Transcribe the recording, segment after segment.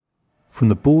From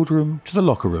the boardroom to the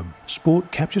locker room,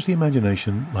 sport captures the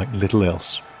imagination like little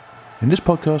else. In this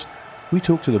podcast, we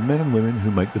talk to the men and women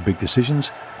who make the big decisions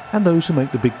and those who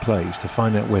make the big plays to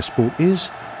find out where sport is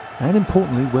and,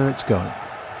 importantly, where it's going.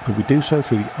 But we do so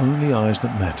through the only eyes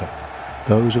that matter,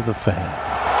 those of the fan.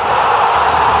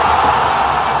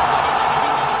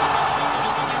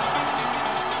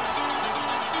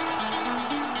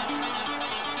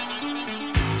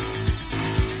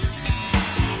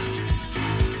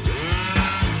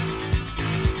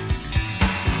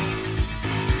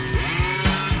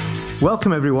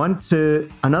 Welcome everyone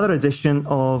to another edition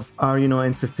of Are You Not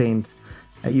Entertained?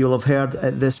 You'll have heard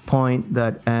at this point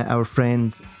that our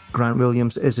friend Grant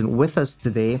Williams isn't with us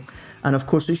today. And of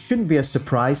course, it shouldn't be a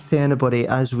surprise to anybody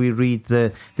as we read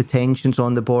the tensions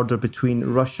on the border between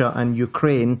Russia and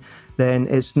Ukraine. Then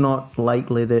it's not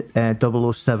likely that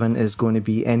 007 is going to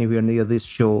be anywhere near this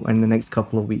show in the next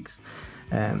couple of weeks.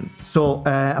 So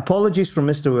apologies for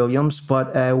Mr. Williams,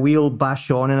 but we'll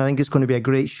bash on, and I think it's going to be a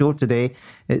great show today.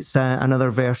 It's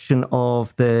another version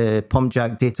of the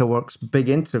Pumpjack DataWorks big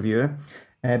interview.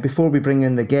 Before we bring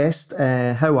in the guest,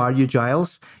 how are you,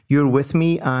 Giles? You're with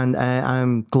me, and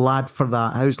I'm glad for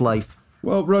that. How's life?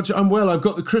 Well, Roger, I'm well. I've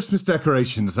got the Christmas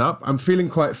decorations up. I'm feeling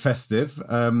quite festive.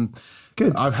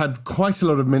 Good. I've had quite a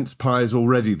lot of mince pies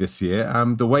already this year.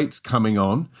 The weight's coming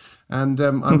on. And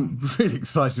I'm really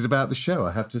excited about the show,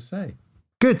 I have to say.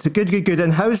 Good.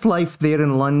 And how's life there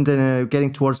in London,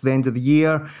 getting towards the end of the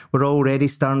year? We're already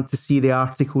starting to see the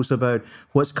articles about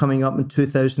what's coming up in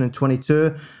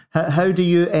 2022. How do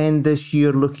you end this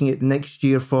year looking at next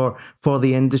year for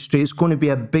the industry? It's going to be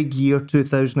a big year,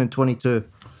 2022.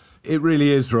 It really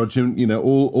is, Roger. You know,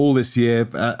 all this year,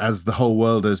 as the whole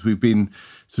world, as we've been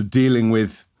sort of dealing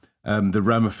with the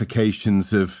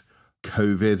ramifications of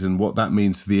COVID and what that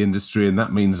means for the industry, and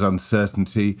that means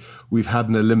uncertainty. We've had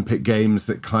an Olympic Games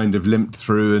that kind of limped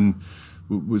through and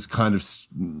was kind of,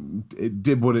 it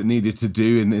did what it needed to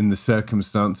do in the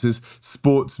circumstances.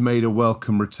 Sports made a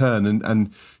welcome return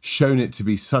and shown it to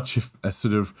be such a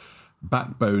sort of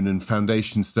backbone and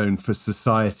foundation stone for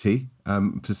society,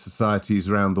 for societies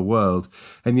around the world.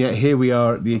 And yet here we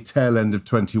are at the tail end of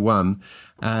 21,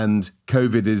 and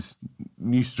COVID is,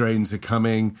 new strains are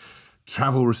coming,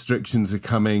 travel restrictions are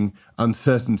coming,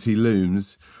 uncertainty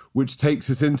looms, which takes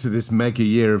us into this mega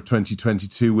year of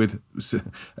 2022 with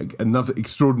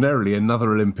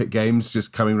another Olympic Games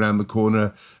just coming around the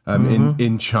corner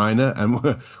in China,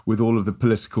 and with all of the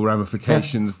political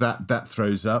ramifications that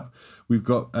throws up. We've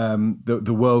got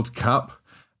the World Cup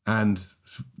and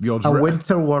the odds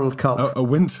Winter World Cup. A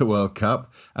Winter World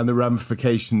Cup and the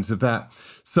ramifications of that.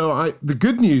 So the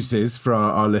good news is for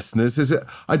our listeners is that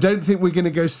I don't think we're going to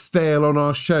go stale on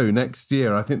our show next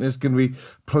year. I think there's going to be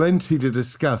plenty to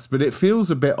discuss, but it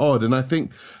feels a bit odd. And I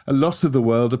think a lot of the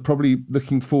world are probably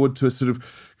looking forward to a sort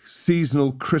of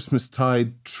seasonal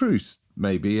Christmastide truce,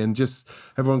 maybe, and just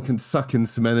everyone can suck in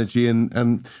some energy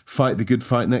and fight the good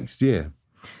fight next year.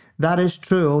 That is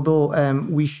true, although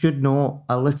we should know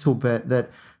a little bit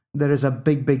that there is a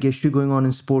big issue going on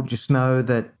in sport just now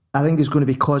that I think is going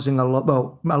to be causing a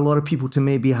lot of people to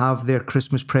maybe have their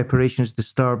Christmas preparations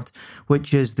disturbed,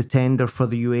 which is the tender for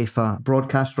the UEFA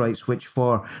broadcast rights, which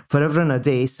for forever and a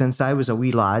day since I was a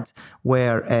wee lad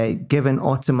were given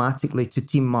automatically to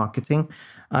team marketing,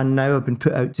 and now have been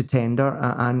put out to tender,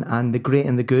 and the great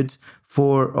and the good,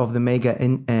 4 of the mega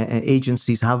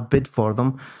agencies have bid for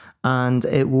them. And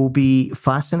it will be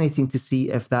fascinating to see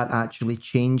if that actually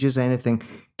changes anything,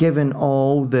 given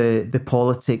all the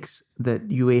politics that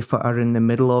UEFA are in the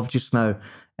middle of just now.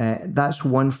 That's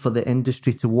one for the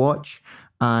industry to watch.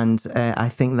 And I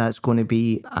think that's going to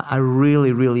be a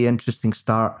really, really interesting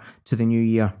start to the new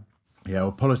year. Yeah,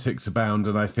 well, politics abound.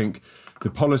 And I think the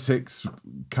politics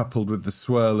coupled with the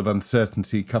swirl of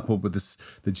uncertainty, coupled with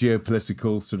the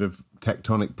geopolitical sort of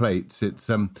tectonic plates, it's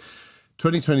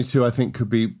 2022, I think, could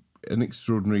be an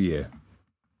extraordinary year.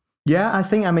 Yeah, I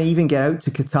think I may even get out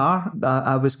to Qatar.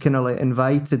 I was kind of like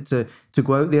invited to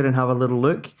go out there and have a little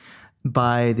look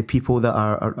by the people that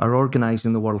are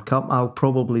organising the World Cup. I'll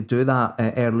probably do that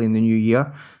early in the new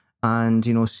year, and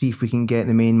see if we can get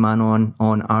the main man on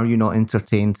Are You Not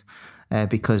Entertained?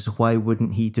 Because why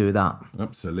wouldn't he do that?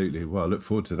 Absolutely. Well, I look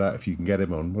forward to that if you can get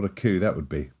him on. What a coup that would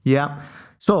be. Yeah.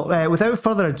 So without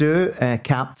further ado,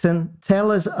 Captain,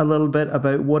 tell us a little bit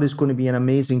about what is going to be an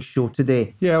amazing show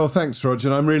today. Yeah, well, thanks, Roger.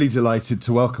 And I'm really delighted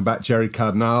to welcome back Jerry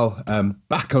Cardinal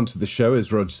back onto the show,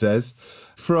 as Roger says,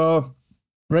 for our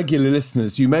regular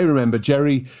listeners, you may remember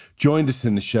Jerry joined us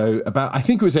in the show about, I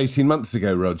think it was 18 months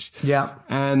ago, Rog. Yeah.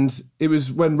 And it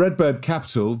was when Redbird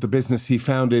Capital, the business he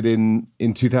founded in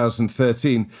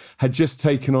 2013, had just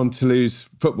taken on Toulouse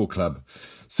Football Club.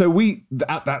 So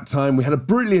at that time, we had a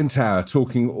brilliant hour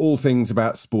talking all things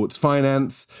about sports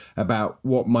finance, about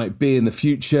what might be in the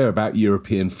future, about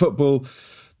European football,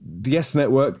 the S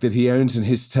Network that he owns and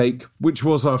his take, which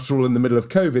was, after all, in the middle of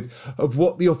COVID, of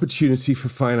what the opportunity for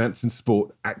finance and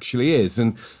sport actually is.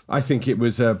 And I think it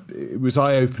was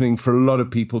eye-opening for a lot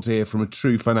of people to hear from a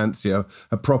true financier,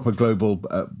 a proper global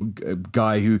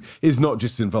guy who is not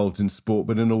just involved in sport,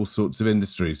 but in all sorts of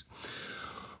industries.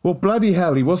 Well, bloody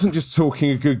hell, he wasn't just talking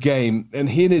a good game, and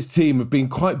he and his team have been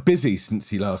quite busy since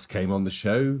he last came on the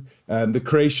show. The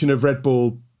creation of Red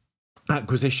Bull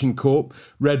Acquisition Corp,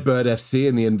 Redbird FC,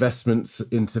 and the investments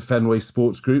into Fenway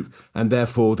Sports Group, and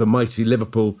therefore the mighty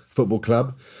Liverpool Football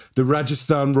Club, the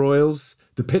Rajasthan Royals,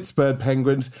 the Pittsburgh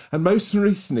Penguins, and most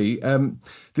recently,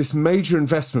 this major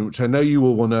investment, which I know you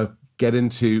will want to get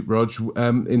into, Rog,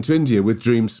 into India with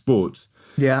Dream Sports.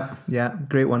 Yeah,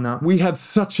 great one, that. We had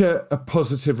such a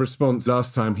positive response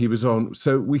last time he was on,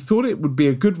 so we thought it would be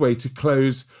a good way to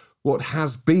close what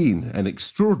has been an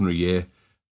extraordinary year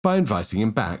by inviting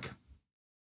him back.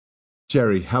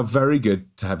 Jerry, how very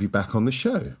good to have you back on the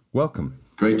show. Welcome.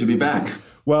 Great to be back.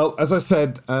 Well, as I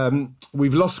said,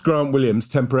 we've lost Grant Williams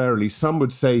temporarily. Some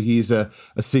would say he's a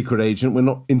secret agent. We're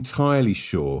not entirely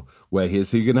sure where he is,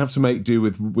 so you're going to have to make do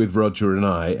with Roger and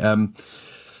I.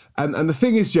 And the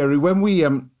thing is, Jerry, when we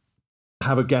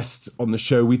have a guest on the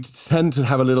show, we tend to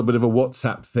have a little bit of a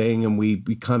WhatsApp thing, and we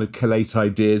kind of collate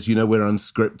ideas. You know, we're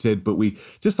unscripted, but we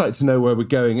just like to know where we're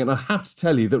going. And I have to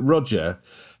tell you that Roger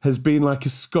has been like a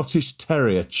Scottish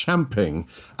terrier champing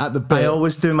at the bit. I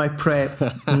always do my prep,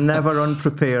 never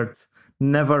unprepared.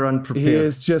 Never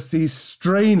unprepared. He's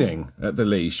straining at the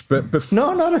leash. But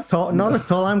No, not at all. Not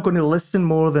at all. I'm going to listen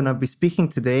more than I'll be speaking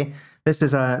today. This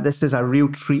is a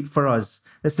real treat for us.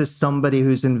 This is somebody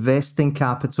who's investing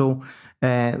capital.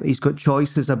 He's got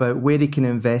choices about where he can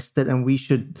invest it, and we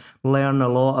should learn a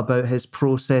lot about his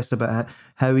process, about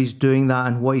how he's doing that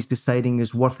and what he's deciding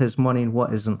is worth his money and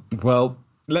what isn't. Well,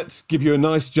 let's give you a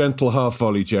nice gentle half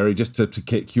volley, Jerry, just to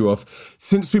kick you off.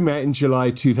 Since we met in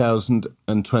July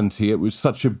 2020, it was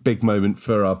such a big moment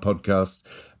for our podcast.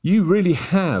 You really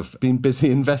have been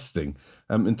busy investing.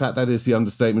 In fact, that is the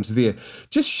understatement of the year.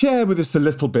 Just share with us a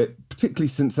little bit, particularly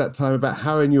since that time, about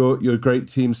how in your great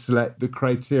team select the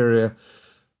criteria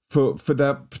for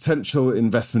that potential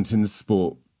investment in the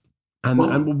sport.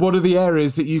 And what are the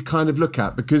areas that you kind of look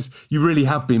at? Because you really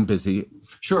have been busy.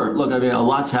 Sure. Look, I mean, a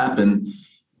lot's happened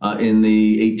in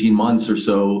the 18 months or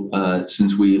so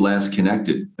since we last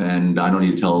connected. And I don't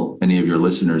need to tell any of your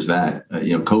listeners that.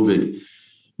 COVID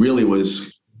really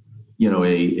was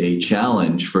a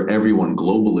challenge for everyone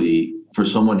globally. For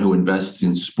someone who invests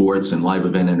in sports and live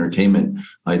event entertainment,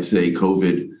 I'd say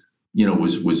COVID,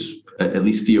 was at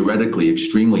least theoretically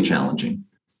extremely challenging.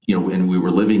 And we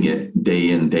were living it day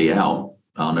in, day out.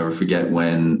 I'll never forget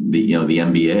when the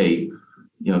NBA,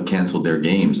 canceled their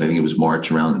games. I think it was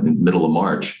around the middle of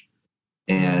March.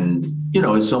 And,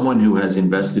 as someone who has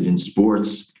invested in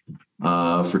sports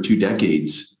for 2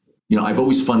 decades, I've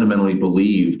always fundamentally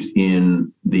believed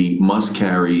in the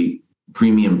must-carry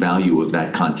premium value of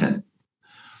that content.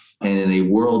 And in a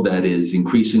world that is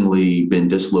increasingly been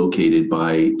dislocated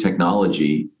by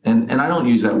technology, and I don't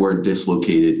use that word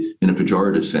dislocated in a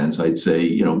pejorative sense, I'd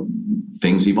say,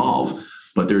 things evolve.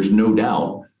 But there's no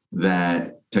doubt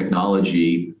that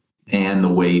technology and the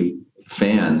way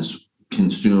fans can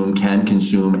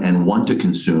consume, and want to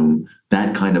consume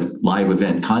that kind of live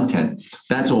event content,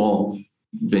 that's all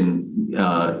been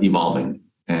evolving,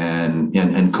 and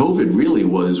COVID really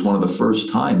was one of the first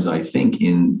times, I think,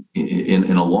 in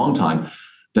a long time,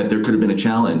 that there could have been a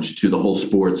challenge to the whole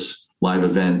sports live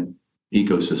event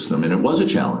ecosystem, and it was a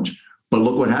challenge. But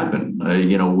look what happened.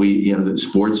 The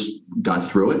sports got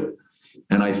through it,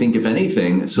 and I think, if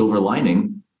anything, a silver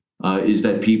lining is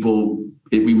that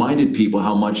it reminded people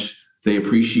how much they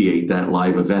appreciate that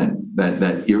live event,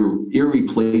 that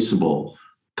irreplaceable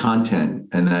content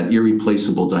and that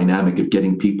irreplaceable dynamic of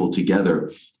getting people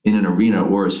together in an arena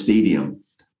or a stadium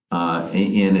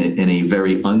in a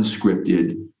very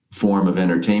unscripted form of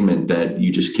entertainment that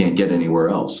you just can't get anywhere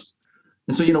else.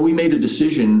 And so, we made a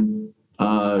decision,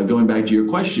 going back to your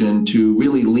question, to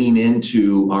really lean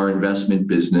into our investment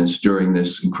business during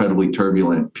this incredibly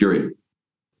turbulent period.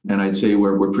 And I'd say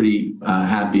we're pretty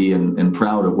happy and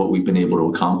proud of what we've been able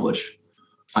to accomplish.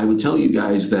 I would tell you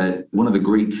guys that one of the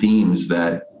great themes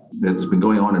that's been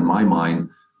going on in my mind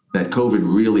that COVID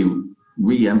really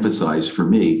re-emphasized for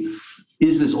me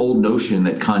is this old notion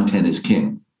that content is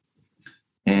king.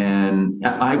 And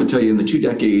I would tell you, in the 2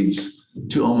 decades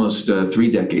to almost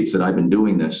 3 decades that I've been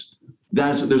doing this,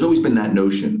 there's always been that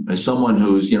notion. As someone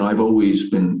who's, I've always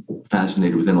been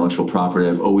fascinated with intellectual property.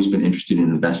 I've always been interested in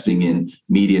investing in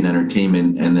media and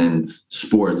entertainment and then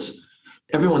sports.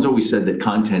 Everyone's always said that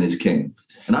content is king.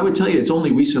 And I would tell you, it's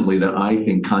only recently that I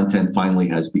think content finally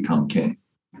has become king.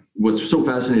 What's so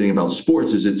fascinating about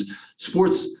sports is it's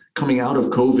sports coming out of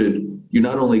COVID. You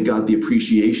not only got the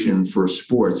appreciation for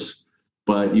sports,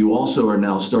 but you also are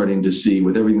now starting to see,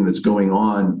 with everything that's going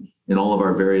on in all of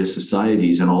our various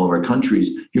societies and all of our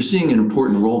countries, you're seeing an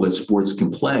important role that sports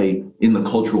can play in the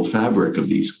cultural fabric of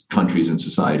these countries and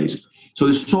societies. So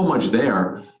there's so much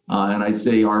there. And I'd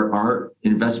say our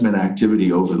investment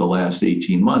activity over the last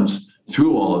 18 months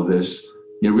through all of this,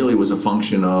 it really was a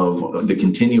function of the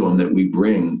continuum that we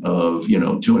bring of,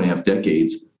 2.5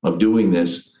 decades of doing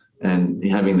this and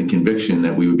having the conviction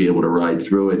that we would be able to ride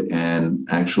through it and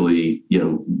actually,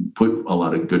 put a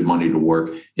lot of good money to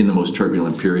work in the most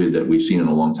turbulent period that we've seen in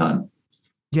a long time.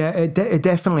 Yeah, it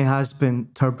definitely has been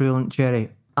turbulent, Jerry.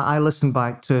 I listened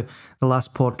back to the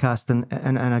last podcast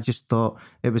and I just thought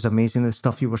it was amazing, the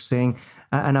stuff you were saying.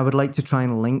 And I would like to try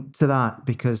and link to that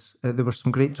because there were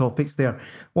some great topics there.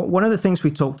 One of the things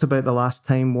we talked about the last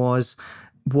time was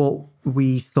what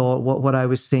we thought, what I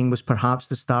was saying was perhaps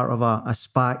the start of a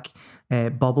SPAC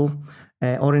bubble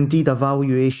or indeed a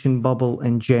valuation bubble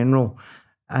in general.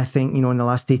 I think, in the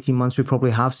last 18 months, we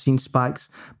probably have seen SPACs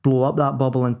blow up that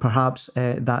bubble and perhaps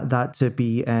that to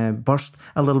be burst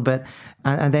a little bit.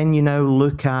 And then you now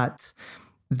look at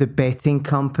the betting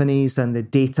companies and the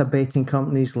data betting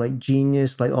companies like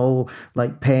Genius,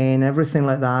 like Penn, everything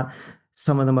like that.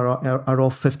 Some of them are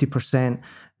off 50%.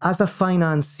 As a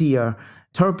financier,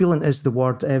 turbulent is the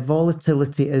word,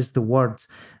 volatility is the word.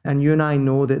 And you and I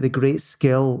know that the great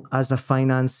skill as a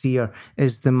financier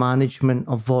is the management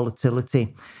of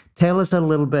volatility. Tell us a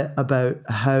little bit about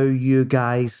how you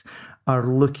guys are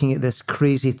looking at this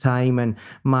crazy time and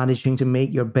managing to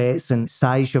make your bets and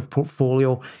size your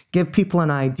portfolio. Give people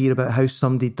an idea about how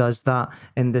somebody does that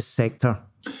in this sector.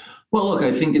 Well, look,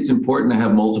 I think it's important to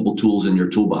have multiple tools in your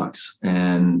toolbox.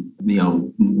 And,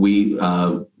 we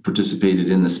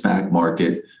participated in the SPAC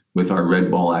market with our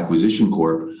Red Ball Acquisition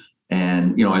Corp.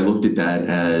 And, I looked at that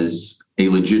as a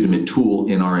legitimate tool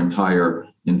in our entire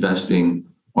investing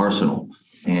arsenal.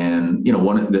 And,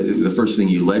 one of the first thing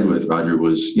you led with, Roger,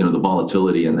 was, the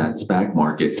volatility in that SPAC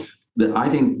market. I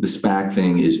think the SPAC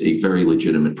thing is a very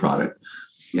legitimate product.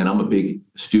 And I'm a big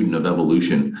student of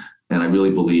evolution. And I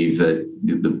really believe that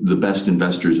the best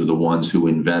investors are the ones who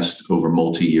invest over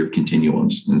multi-year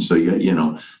continuums. And so,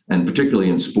 and particularly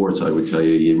in sports, I would tell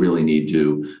you, you really need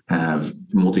to have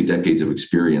multi-decades of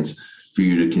experience for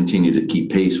you to continue to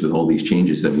keep pace with all these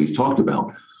changes that we've talked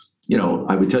about.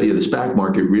 I would tell you the SPAC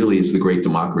market really is the great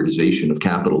democratization of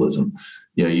capitalism.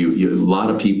 A lot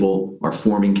of people are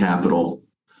forming capital.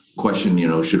 Question,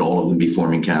 should all of them be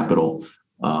forming capital?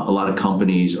 A lot of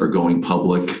companies are going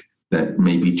public that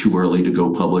may be too early to go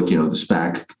public. The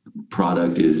SPAC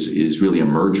product is really a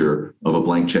merger of a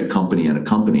blank check company and a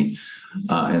company.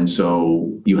 And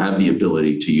so you have the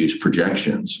ability to use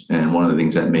projections. And one of the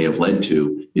things that may have led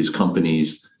to is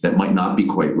companies that might not be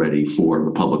quite ready for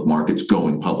the public markets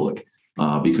going public.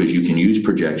 Because you can use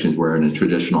projections where in a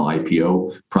traditional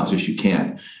IPO process you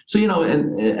can't. So,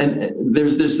 and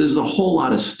there's a whole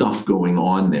lot of stuff going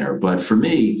on there. But for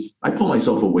me, I pull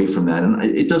myself away from that. And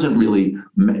it doesn't really,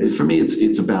 for me,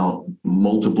 it's about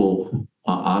multiple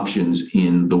options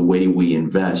in the way we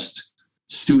invest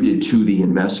suited to the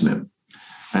investment.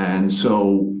 And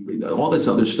so all this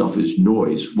other stuff is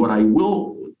noise. What I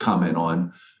will comment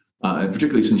on,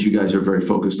 particularly since you guys are very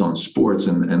focused on sports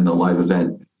and the live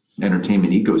event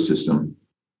entertainment ecosystem,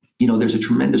 there's a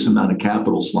tremendous amount of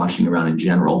capital sloshing around in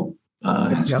general.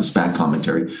 Hence the SPAC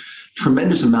commentary.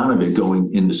 Tremendous amount of it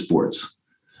going into sports.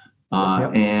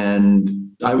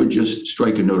 And I would just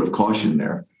strike a note of caution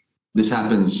there. This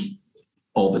happens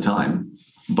all the time.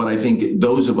 But I think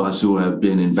those of us who have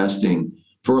been investing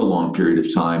for a long period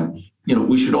of time,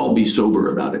 we should all be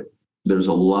sober about it. There's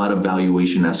a lot of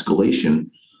valuation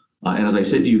escalation. And as I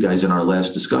said to you guys in our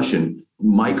last discussion,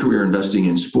 my career investing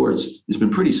in sports has been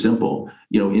pretty simple.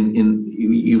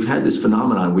 You've had this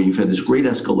phenomenon where you've had this great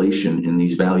escalation in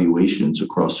these valuations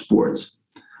across sports,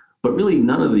 but really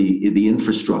none of the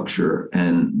infrastructure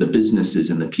and the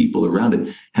businesses and the people around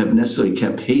it have necessarily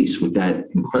kept pace with that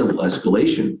incredible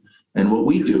escalation. And what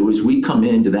we do is we come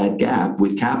into that gap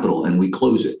with capital and we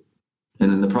close it.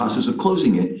 And in the process of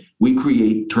closing it, we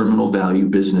create terminal value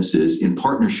businesses in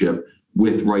partnership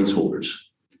with rights holders.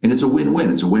 And it's a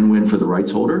win-win. It's a win-win for the rights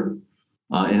holder.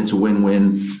 and it's a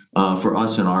win-win for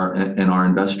us and our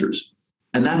investors.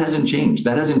 And that hasn't changed.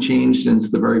 That hasn't changed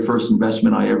since the very first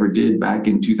investment I ever did back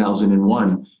in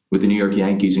 2001 with the New York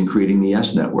Yankees in creating the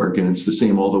YES Network. And it's the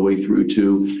same all the way through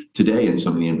to today in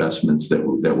some of the investments that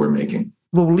we're making.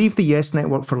 We'll leave the YES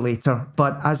Network for later,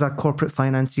 but as a corporate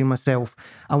financier myself,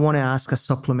 I want to ask a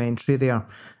supplementary there.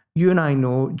 You and I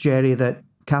know, Jerry, that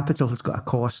capital has got a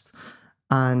cost.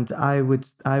 And I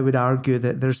would argue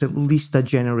that there's at least a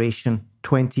generation,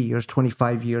 20 years,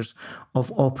 25 years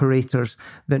of operators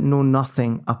that know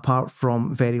nothing apart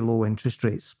from very low interest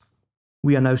rates.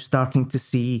 We are now starting to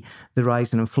see the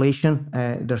rise in inflation.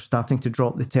 They're starting to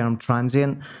drop the term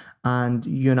transient. And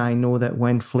you and I know that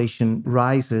when inflation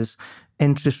rises,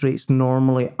 interest rates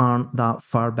normally aren't that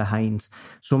far behind.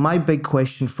 So my big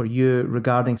question for you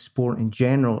regarding sport in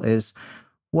general is,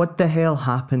 what the hell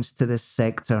happens to this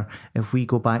sector if we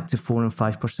go back to 4 and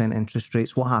 5% interest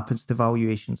rates? What happens to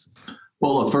valuations?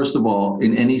 Well, look, first of all,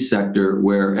 in any sector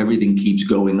where everything keeps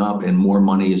going up and more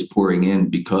money is pouring in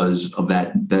because of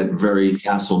that very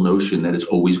facile notion that it's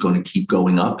always going to keep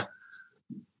going up,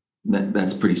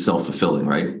 that's pretty self-fulfilling,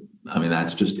 right? I mean,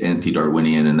 that's just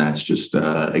anti-Darwinian, and that's just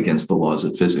against the laws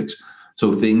of physics.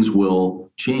 So things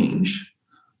will change.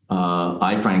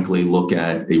 I frankly look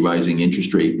at a rising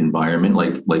interest rate environment,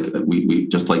 like we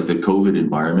just like the COVID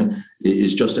environment,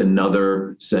 is just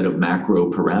another set of macro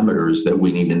parameters that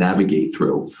we need to navigate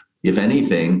through. If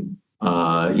anything,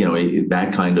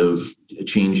 that kind of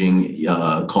changing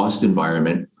cost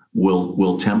environment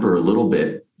will temper a little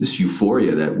bit this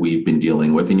euphoria that we've been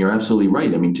dealing with. And you're absolutely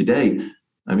right. I mean, today,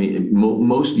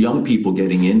 most young people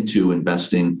getting into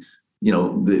investing,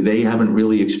 they haven't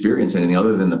really experienced anything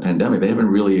other than the pandemic. They haven't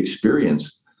really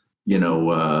experienced, a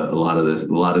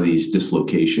lot of these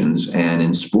dislocations. And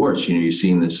in sports, you're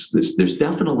seeing this. There's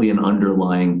definitely an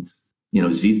underlying,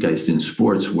 zeitgeist in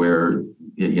sports where,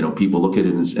 people look at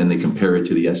it and they compare it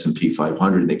to the S&P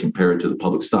 500. They compare it to the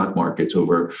public stock markets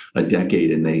over a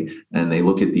decade, and they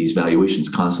look at these valuations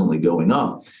constantly going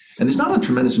up. And there's not a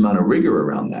tremendous amount of rigor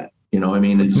around that.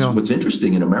 What's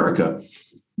interesting in America.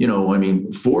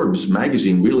 Forbes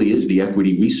magazine really is the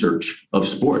equity research of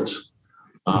sports.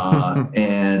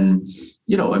 And,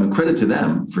 credit to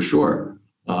them for sure.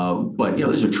 But,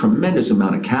 there's a tremendous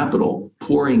amount of capital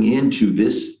pouring into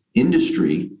this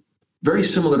industry, very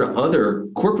similar to other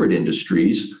corporate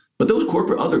industries. But those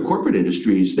other corporate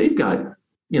industries, they've got,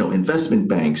 investment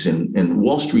banks and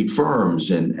Wall Street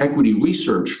firms and equity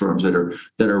research firms that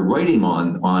are writing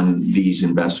on these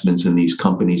investments and these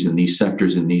companies and these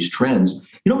sectors and these trends.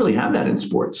 You don't really have that in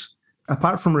sports.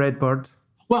 Apart from Redbird.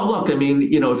 Well, look,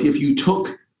 if you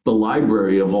took the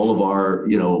library of all of our,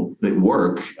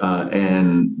 work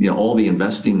and, all the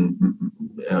investing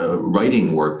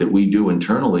writing work that we do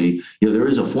internally, there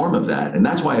is a form of that. And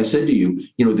that's why I said to you,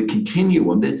 the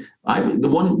continuum, the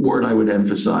one word I would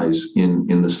emphasize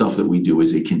in the stuff that we do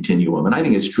is a continuum. And I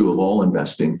think it's true of all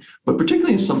investing, but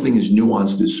particularly in something as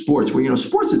nuanced as sports, where,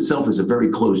 sports itself is a very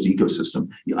closed ecosystem.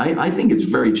 I think it's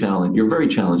very challenging. You're very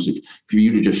challenged for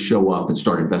you to just show up and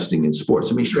start investing in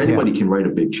sports. Sure, anybody can write a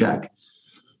big check,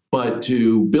 but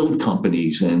to build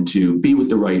companies and to be with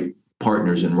the right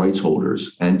partners and rights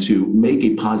holders and to make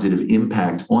a positive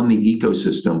impact on the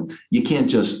ecosystem, you can't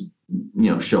just,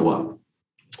 show up.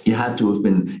 You have to have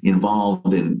been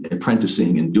involved in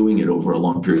apprenticing and doing it over a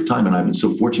long period of time. And I've been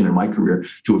so fortunate in my career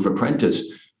to have apprenticed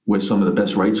with some of the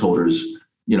best rights holders,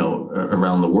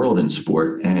 around the world in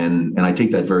sport. And I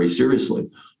take that very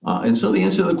seriously. And so the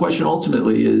answer to the question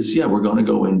ultimately is, we're going to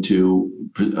go into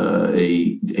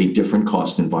a different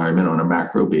cost environment on a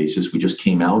macro basis. We just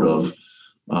came out of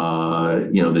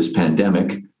this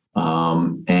pandemic.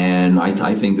 And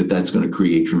I think that's going to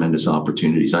create tremendous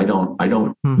opportunities. I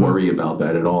don't worry about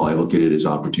that at all. I look at it as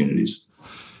opportunities.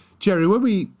 Jerry, when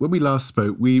we last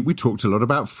spoke, we talked a lot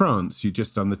about France. You'd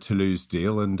just done the Toulouse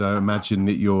deal, and I imagine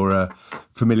that your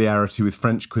familiarity with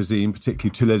French cuisine, particularly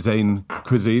Toulousain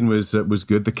cuisine, was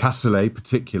good. The cassoulet,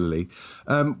 particularly.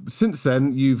 Since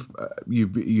then, you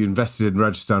invested in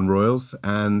Rajasthan Royals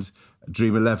and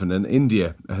Dream 11, and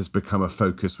India has become a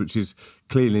focus, which is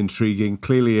clearly intriguing,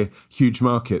 clearly a huge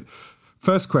market.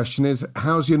 First question is,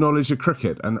 how's your knowledge of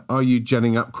cricket, and are you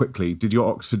genning up quickly? Did your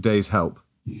Oxford days help?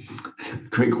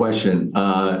 Great question.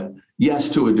 Yes,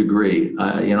 to a degree.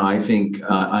 I think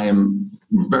I am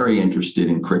very interested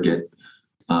in cricket.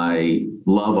 I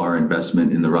love our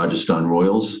investment in the Rajasthan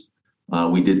Royals.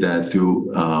 We did that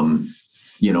through,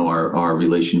 our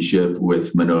relationship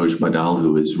with Manoj Badal,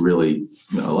 who is really,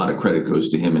 a lot of credit goes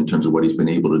to him in terms of what he's been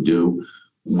able to do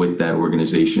with that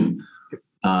organization.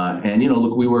 And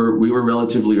look, we were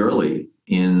relatively early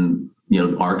in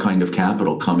our kind of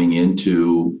capital coming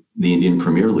into the Indian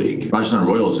Premier League. Rajasthan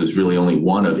Royals is really only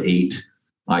one of 8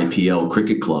 IPL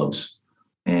cricket clubs.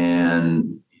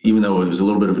 And even though it was a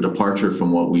little bit of a departure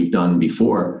from what we've done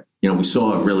before, we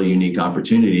saw a really unique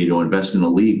opportunity to invest in a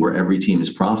league where every team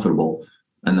is profitable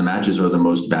and the matches are the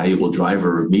most valuable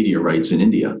driver of media rights in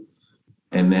India.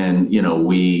 And then,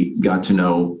 we got to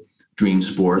know Dream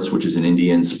Sports, which is an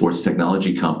Indian sports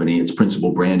technology company. Its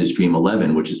principal brand is Dream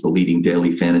 11, which is the leading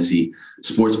daily fantasy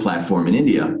sports platform in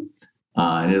India.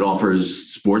 And it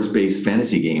offers sports-based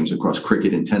fantasy games across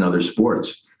cricket and 10 other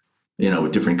sports,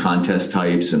 with different contest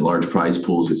types and large prize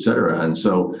pools, et cetera. And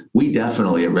so we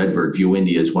definitely at Redbird view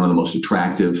India as one of the most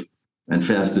attractive and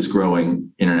fastest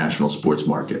growing international sports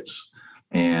markets.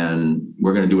 And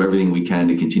we're going to do everything we can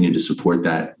to continue to support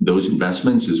those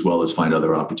investments as well as find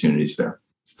other opportunities there.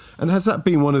 And has that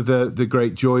been one of the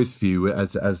great joys for you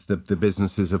as the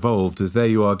business has evolved, as there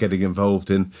you are getting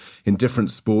involved in different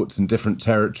sports and different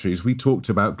territories? We talked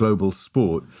about global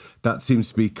sport. That seems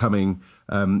to be coming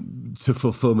to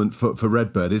fulfillment for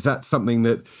Redbird. Is that something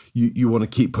that you want to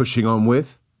keep pushing on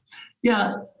with?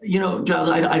 Yeah, Giles,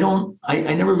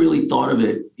 I never really thought of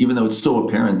it, even though it's so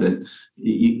apparent that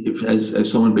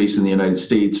as someone based in the United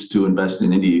States to invest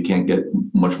in India, you can't get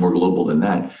much more global than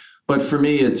that. But for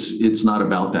me, it's not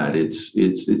about that. It's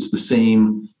the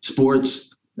same.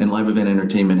 Sports and live event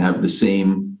entertainment have the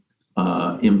same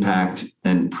impact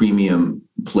and premium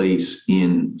place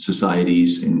in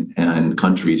societies and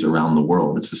countries around the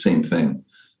world. It's the same thing.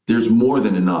 There's more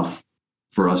than enough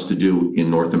for us to do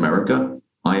in North America.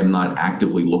 I am not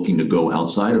actively looking to go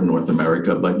outside of North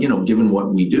America, but given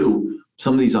what we do,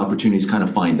 some of these opportunities kind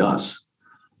of find us.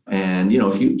 And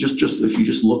if you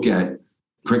just look at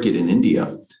cricket in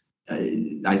India,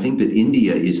 I think that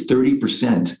India is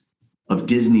 30% of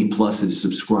Disney Plus's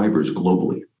subscribers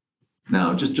globally.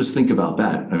 Now, just think about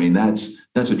that. I mean, that's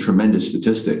a tremendous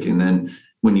statistic. And then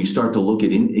when you start to look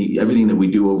at everything that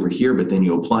we do over here, but then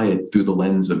you apply it through the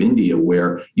lens of India,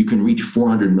 where you can reach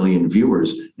 400 million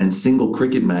viewers and single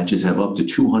cricket matches have up to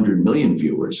 200 million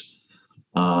viewers.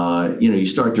 You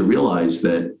start to realize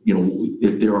that,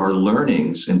 if there are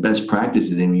learnings and best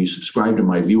practices, and you subscribe to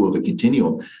my view of a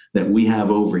continuum that we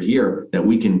have over here that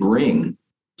we can bring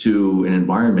to an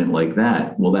environment like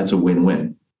that, well, that's a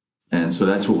win-win. And so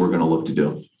that's what we're going to look to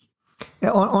do.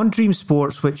 On Dream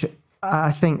Sports, which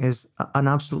I think is an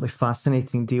absolutely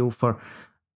fascinating deal for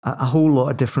a whole lot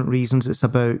of different reasons. It's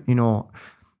about,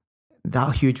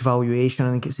 that huge valuation.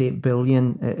 I think it's 8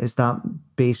 billion. Is that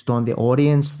based on the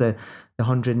audience, the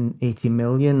 180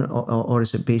 million, or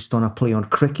is it based on a play on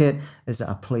cricket? Is it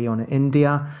a play on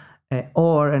India?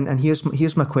 And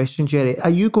here's my question, Jerry. Are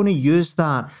you going to use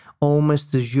that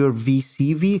almost as your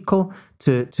VC vehicle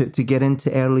to get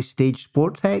into early stage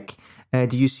sport tech?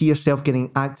 Do you see yourself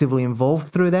getting actively involved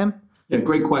through them? Yeah,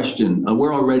 great question.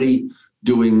 We're already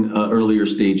doing earlier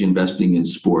stage investing in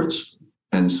sports.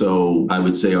 And so I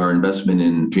would say our investment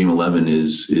in Dream 11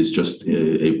 is just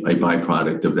a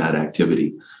byproduct of that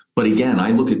activity. But again,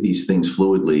 I look at these things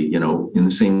fluidly, in the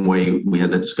same way we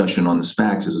had that discussion on the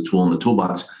SPACs as a tool in the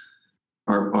toolbox.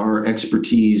 Our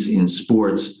expertise in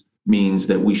sports means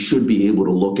that we should be able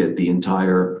to look at the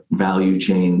entire value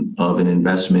chain of an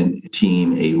investment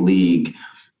team, a league,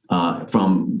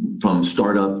 from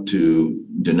startup to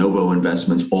de novo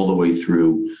investments all the way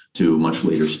through to much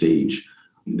later stage.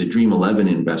 The Dream 11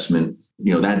 investment,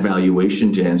 that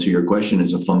valuation, to answer your question,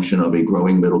 is a function of a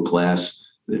growing middle class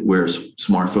where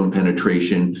smartphone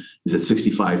penetration is at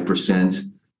 65%,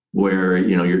 where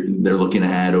they're looking to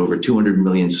add over 200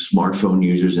 million smartphone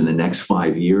users in the next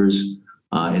 5 years,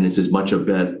 and it's as much of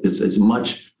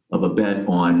a bet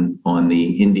on the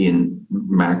Indian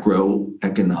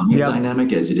macroeconomic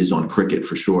dynamic as it is on cricket,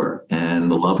 for sure. And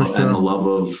the love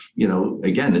of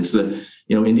again, it's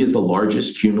India's the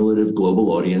largest cumulative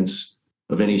global audience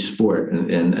of any sport,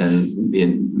 and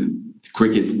in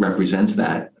cricket represents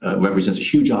a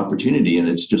huge opportunity, and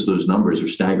it's just those numbers are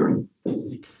staggering.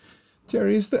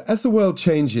 Jerry, as the world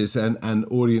changes and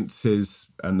audiences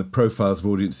and the profiles of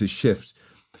audiences shift,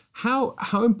 how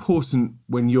important,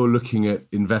 when you're looking at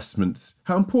investments,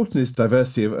 how important is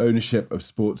diversity of ownership of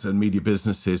sports and media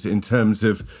businesses in terms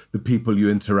of the people you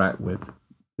interact with?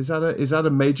 Is that a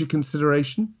major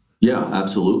consideration? Yeah,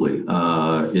 absolutely.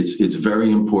 It's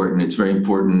very important. It's very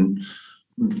important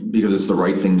because it's the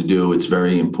right thing to do. It's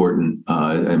very important.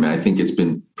 I think it's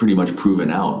been pretty much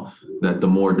proven out that the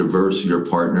more diverse your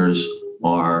partners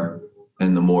are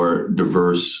and the more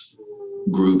diverse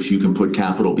groups you can put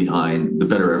capital behind, the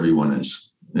better everyone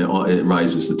is. It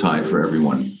rises the tide for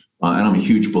everyone. And I'm a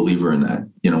huge believer in that.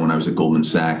 When I was at Goldman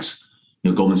Sachs,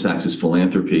 Goldman Sachs's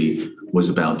philanthropy was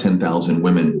about 10,000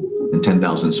 women and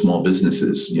 10,000 small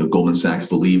businesses. Goldman Sachs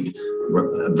believed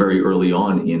very early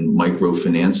on in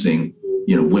microfinancing,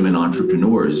 women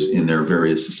entrepreneurs in their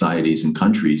various societies and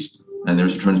countries. And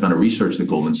there's a tremendous amount of research that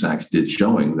Goldman Sachs did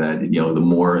showing that, the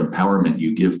more empowerment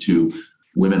you give to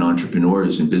women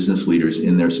entrepreneurs and business leaders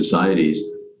in their societies,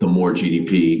 the more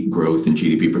GDP growth and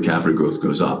GDP per capita growth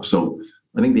goes up. So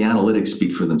I think the analytics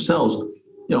speak for themselves.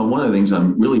 One of the things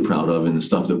I'm really proud of in the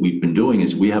stuff that we've been doing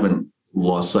is we haven't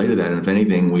lost sight of that. And if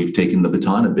anything, we've taken the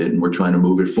baton a bit and we're trying to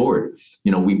move it forward.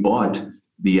 We bought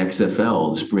the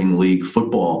XFL, the Spring League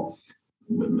football,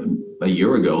 a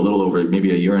year ago, a little over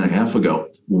maybe a year and a half ago,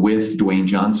 with Dwayne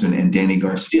Johnson and Danny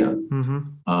Garcia.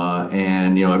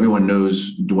 And, everyone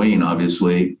knows Dwayne,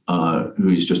 obviously,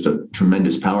 who's just a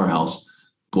tremendous powerhouse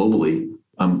globally.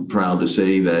 I'm proud to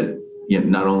say that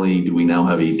not only do we now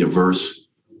have a diverse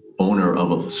owner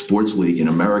of a sports league in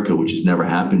America, which has never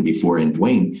happened before in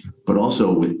Dwayne, but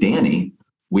also with Danny,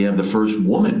 we have the first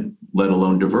woman, let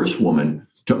alone diverse woman,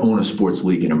 to own a sports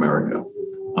league in America,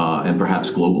 and perhaps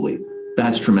globally.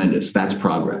 That's tremendous. That's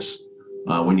progress.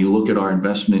 When you look at our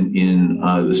investment in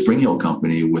the Spring Hill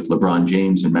Company with LeBron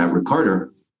James and Maverick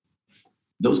Carter,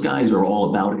 those guys are all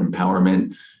about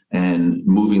empowerment and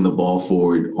moving the ball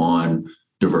forward on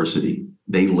diversity.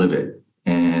 They live it.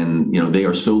 And, they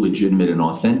are so legitimate and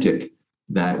authentic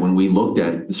that when we looked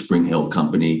at the Spring Hill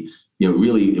Company,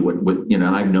 really, and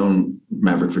I've known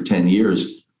Maverick for 10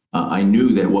 years, I knew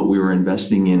that what we were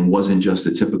investing in wasn't just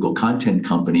a typical content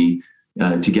company.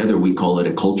 Together, we call it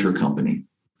a culture company.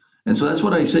 And so that's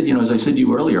what I said, as I said to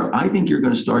you earlier, I think you're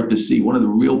going to start to see one of the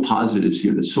real positives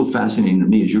here that's so fascinating to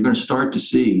me is you're going to start to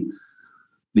see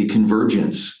the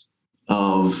convergence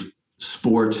of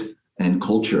sport and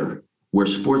culture, where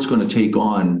sport's going to take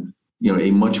on,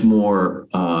 a much more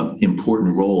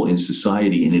important role in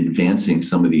society in advancing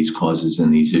some of these causes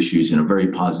and these issues in a very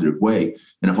positive way.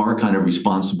 And if our kind of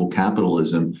responsible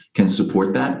capitalism can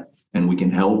support that, and we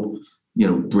can help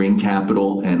bring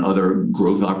capital and other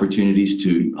growth opportunities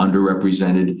to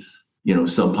underrepresented,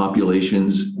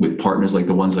 subpopulations with partners like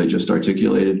the ones I just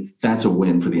articulated, that's a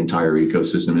win for the entire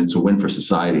ecosystem. It's a win for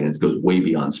society, and it goes way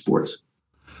beyond sports.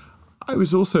 I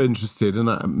was also interested,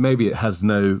 and maybe it has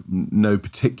no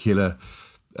particular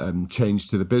change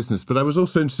to the business, but I was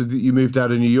also interested that you moved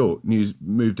out of New York, you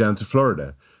moved down to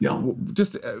Florida. Yeah.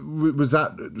 Just was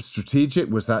that strategic?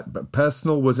 Was that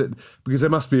personal? Was it because there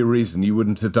must be a reason you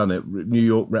wouldn't have done it? New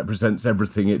York represents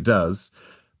everything it does,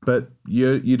 but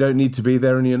you don't need to be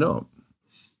there, and you're not.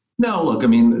 No, look, I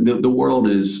mean, the world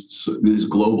is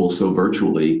global so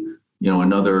virtually.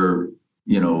 Another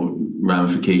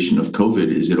ramification of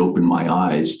COVID is it opened my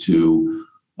eyes to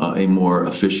a more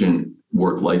efficient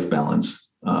work-life balance.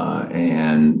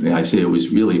 And I say it was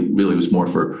really was more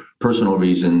for personal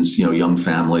reasons, young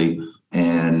family.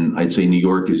 And I'd say New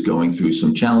York is going through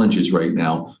some challenges right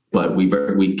now, but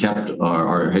we've kept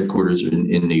our headquarters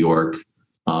in New York.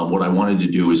 What I wanted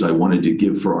to do is I wanted to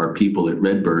give for our people at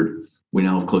Redbird. We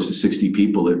now have close to 60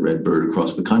 people at Redbird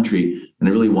across the country. And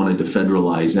I really wanted to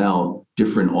federalize out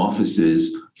different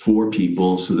offices for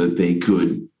people so that they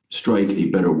could strike a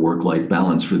better work-life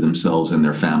balance for themselves and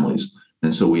their families.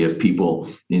 And so we have people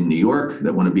in New York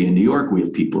that want to be in New York. We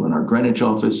have people in our Greenwich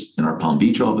office, in our Palm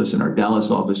Beach office, in our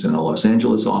Dallas office, in our Los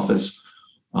Angeles office.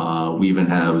 We even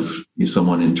have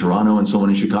someone in Toronto and someone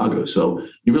in Chicago. So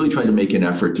you really try to make an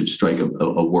effort to strike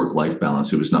a work-life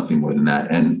balance. It was nothing more than that.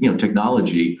 And,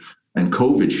 technology and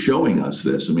COVID showing us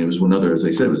this. I mean, it was as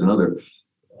I said, it was another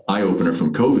eye-opener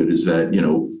from COVID is that,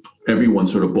 everyone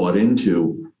sort of bought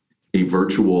into a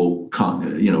virtual,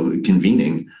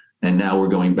 convening. And now we're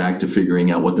going back to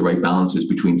figuring out what the right balance is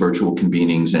between virtual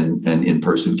convenings and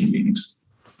in-person convenings.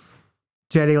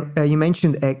 Jerry, you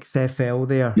mentioned XFL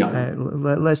there. Yeah.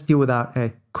 Let's deal with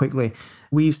that quickly.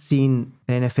 We've seen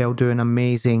NFL do an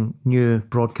amazing new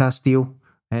broadcast deal,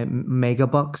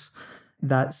 megabucks.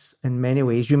 That's in many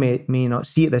ways, you may not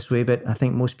see it this way, but I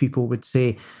think most people would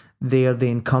say they're the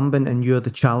incumbent and you're the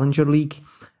challenger league.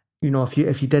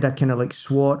 If you did a kind of like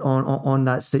SWOT on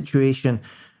that situation,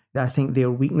 I think their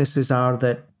weaknesses are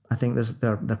that I think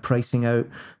they're pricing out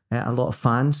a lot of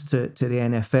fans to the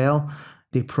NFL.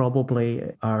 They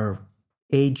probably are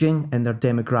aging in their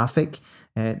demographic.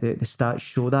 The stats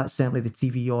show that, certainly the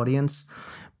TV audience.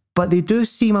 But they do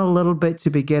seem a little bit to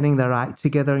be getting their act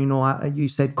together. You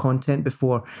said content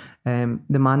before, the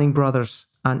Manning brothers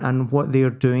and what they're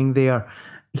doing there.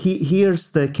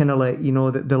 Here's the kind of like,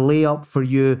 the layup for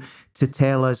you to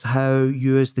tell us how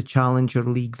you as the Challenger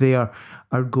League there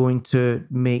are going to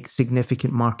make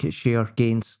significant market share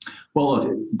gains. Well,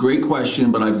 look, great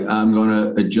question, but I'm going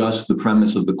to adjust the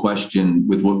premise of the question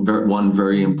with one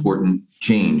very important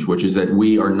change, which is that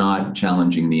we are not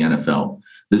challenging the NFL.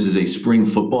 This is a spring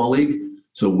football league,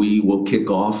 so we will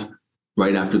kick off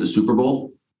right after the Super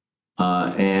Bowl.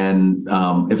 And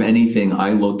if anything,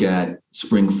 I look at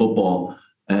spring football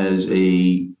as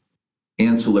a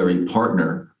ancillary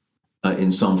partner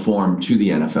in some form to the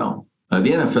NFL. The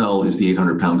NFL is the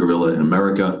 800-pound gorilla in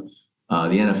America. The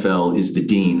NFL is the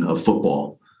dean of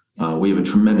football. We have a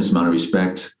tremendous amount of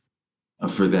respect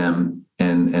for them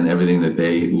and everything that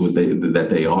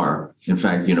they are. In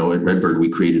fact, at Redbird, we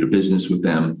created a business with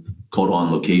them called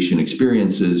On Location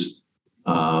Experiences,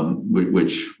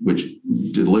 which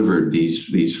delivered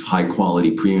these high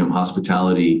quality premium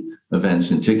hospitality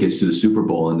events and tickets to the Super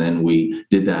Bowl, and then we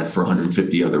did that for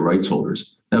 150 other rights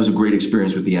holders. That was a great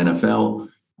experience with the NFL.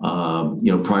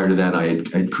 Prior to that, I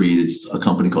had created a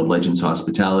company called Legends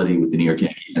Hospitality with the New York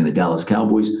Yankees and the Dallas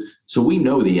Cowboys. So we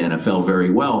know the NFL very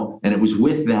well, and it was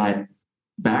with that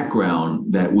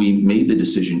background that we made the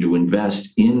decision to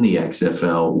invest in the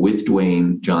XFL with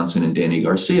Dwayne Johnson and Danny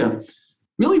Garcia,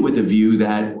 really with a view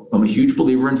that I'm a huge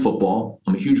believer in football.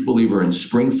 I'm a huge believer in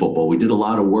spring football. We did a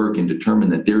lot of work and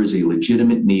determined that there is a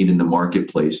legitimate need in the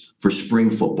marketplace for spring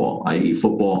football, i.e.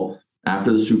 football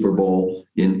after the Super Bowl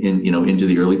into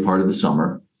the early part of the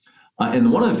summer.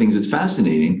 And one of the things that's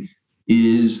fascinating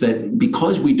is that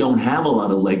because we don't have a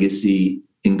lot of legacy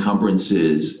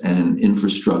encumbrances and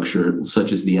infrastructure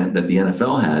such as that the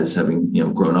NFL has, having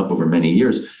grown up over many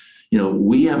years,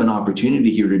 we have an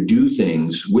opportunity here to do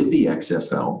things with the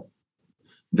XFL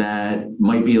that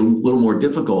might be a little more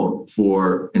difficult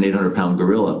for an 800-pound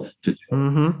gorilla to do.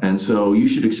 Mm-hmm. And so you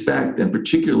should expect, and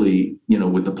particularly,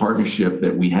 with the partnership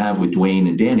that we have with Dwayne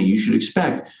and Danny, you should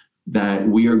expect that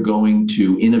we are going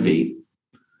to innovate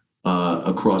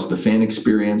across the fan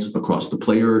experience, across the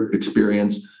player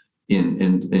experience,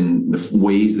 in the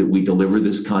ways that we deliver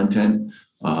this content,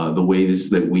 the ways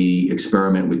that we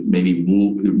experiment with maybe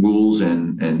rules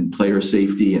and player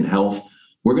safety and health.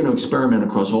 We're going to experiment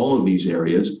across all of these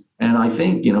areas. And I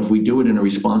think, if we do it in a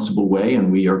responsible way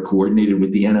and we are coordinated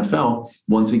with the NFL,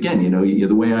 once again,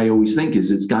 the way I always think is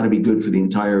it's got to be good for the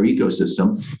entire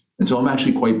ecosystem. And so I'm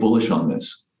actually quite bullish on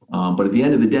this. But at the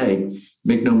end of the day,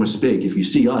 make no mistake, if you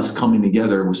see us coming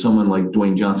together with someone like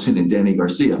Dwayne Johnson and Danny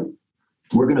Garcia,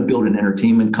 we're going to build an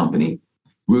entertainment company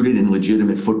rooted in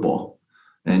legitimate football.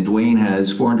 And Dwayne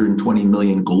has 420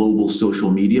 million global social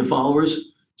media followers.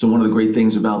 So one of the great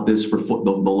things about this for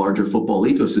the larger football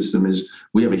ecosystem is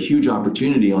we have a huge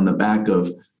opportunity on the back of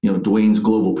Dwayne's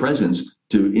global presence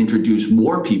to introduce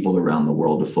more people around the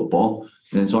world of football.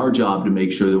 And it's our job to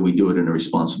make sure that we do it in a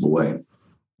responsible way.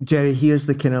 Jerry, here's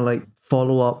the kind of like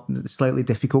follow-up, slightly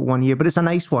difficult one here, but it's a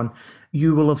nice one.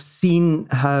 You will have seen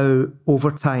how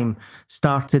Overtime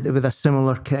started with a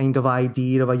similar kind of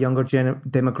idea of a younger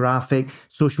demographic,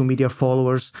 social media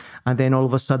followers, and then all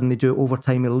of a sudden they do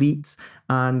Overtime Elite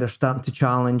and they're starting to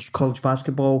challenge college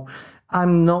basketball.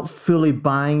 I'm not fully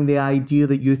buying the idea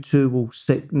that you two will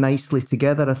sit nicely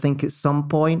together. I think at some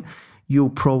point you'll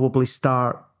probably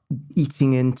start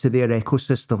eating into their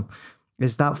ecosystem.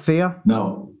 Is that fair?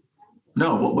 No.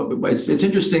 It's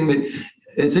interesting that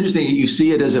you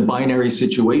see it as a binary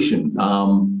situation.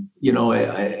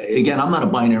 Again, I'm not a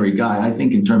binary guy. I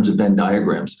think in terms of Venn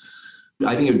diagrams.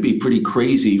 I think it would be pretty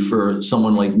crazy for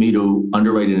someone like me to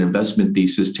underwrite an investment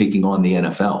thesis taking on the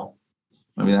NFL.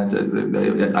 I mean,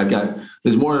 I got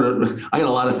a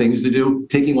lot of things to do.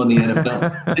 Taking on the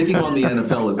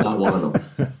NFL is not one of them.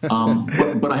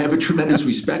 But I have a tremendous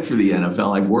respect for the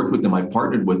NFL. I've worked with them. I've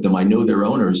partnered with them. I know their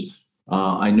owners.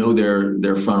 I know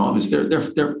their front office. That's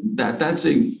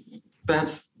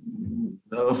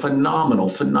a phenomenal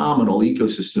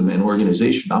ecosystem and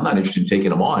organization. I'm not interested in taking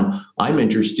them on. I'm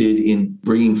interested in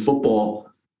bringing football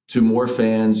to more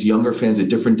fans, younger fans, a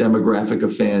different demographic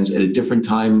of fans at a different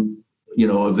time,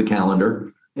 of the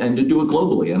calendar, and to do it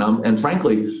globally. And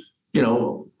frankly,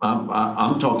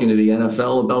 I'm talking to the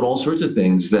NFL about all sorts of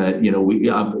things that, we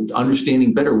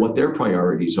understanding better what their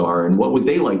priorities are and what would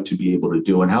they like to be able to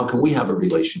do and how can we have a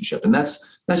relationship. And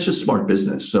that's just smart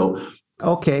business. So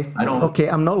okay,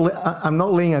 I'm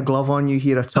not laying a glove on you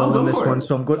here at all on this one.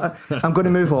 So I'm going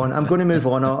to move on.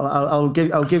 I'll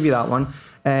give you that one.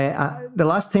 The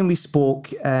last time we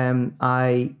spoke,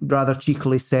 I rather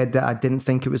cheekily said that I didn't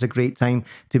think it was a great time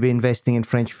to be investing in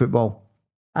French football.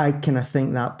 I kind of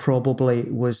think that probably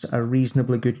was a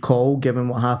reasonably good call given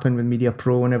what happened with Media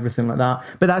Pro and everything like that.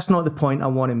 But that's not the point I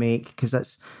want to make, because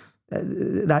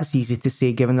that's easy to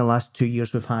say given the last 2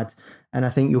 years we've had. And I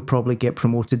think you'll probably get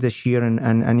promoted this year.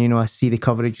 And you know, I see the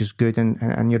coverage is good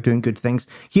and you're doing good things.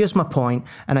 Here's my point.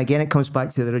 And again, it comes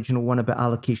back to the original one about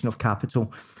allocation of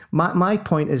capital. My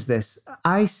point is this.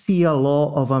 I see a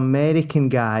lot of American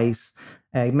guys,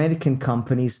 American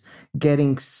companies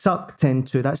getting sucked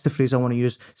into, that's the phrase I want to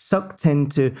use, sucked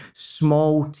into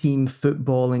small team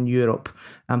football in Europe.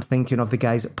 I'm thinking of the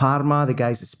guys at Parma, the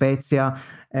guys at Spezia,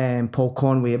 Paul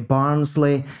Conway at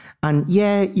Barnsley. And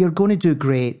yeah, you're going to do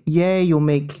great. Yeah, you'll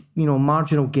make, you know,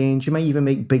 marginal gains. You might even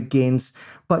make big gains.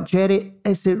 But Jerry,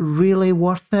 is it really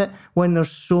worth it when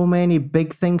there's so many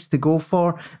big things to go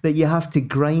for that you have to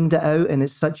grind it out and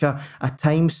it's such a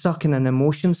time suck and an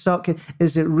emotion suck?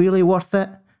 Is it really worth it?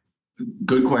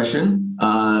 Good question.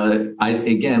 I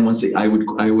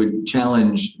would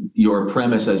challenge your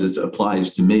premise as it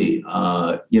applies to me.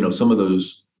 You know, some of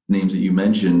those names that you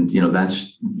mentioned, you know,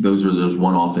 those are those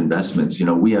one-off investments. You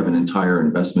know, we have an entire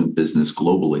investment business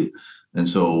globally, and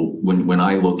so when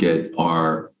I look at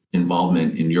our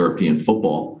involvement in European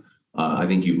football, I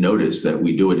think you've noticed that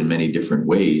we do it in many different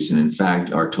ways. And in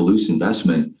fact, our Toulouse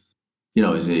investment, you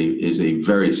know, is a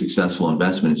very successful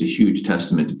investment. It's a huge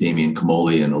testament to Damien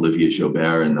Comolli and Olivier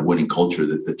Joubert and the winning culture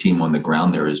that the team on the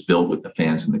ground there has built with the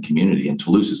fans and the community. And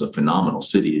Toulouse is a phenomenal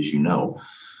city, as you know,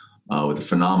 with a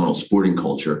phenomenal sporting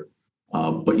culture.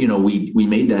 But, you know, we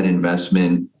made that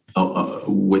investment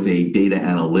with a data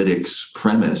analytics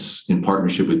premise in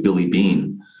partnership with Billy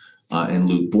Beane and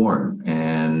Luke Bourne.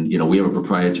 And, you know, we have a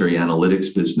proprietary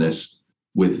analytics business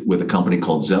with a company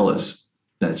called Zealous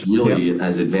that's really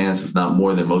as advanced, if not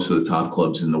more, than most of the top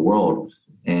clubs in the world.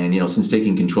 And, you know, since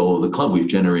taking control of the club, we've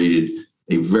generated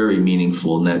a very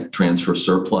meaningful net transfer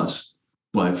surplus.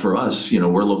 But for us, you know,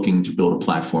 we're looking to build a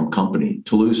platform company.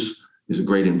 Toulouse is a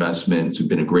great investment. It's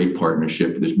been a great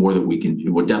partnership. There's more that we can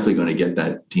do. We're definitely going to get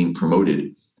that team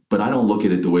promoted. But I don't look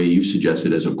at it the way you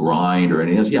suggested as a grind or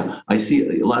anything else. Yeah, I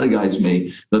see a lot of guys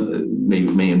may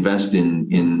invest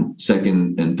in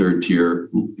second and third tier,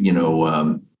 you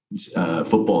know,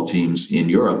 football teams in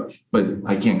Europe, but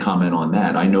I can't comment on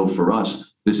that. I know for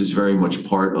us, this is very much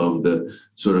part of the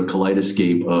sort of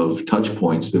kaleidoscope of touch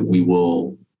points that we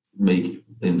will make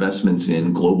investments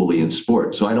in globally in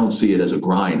sport. So I don't see it as a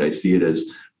grind. I see it as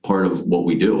part of what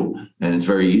we do, and it's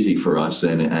very easy for us,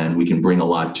 and we can bring a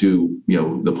lot to, you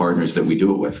know, the partners that we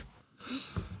do it with.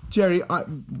 Jerry,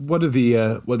 one of the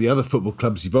other football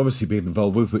clubs you've obviously been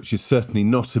involved with, which is certainly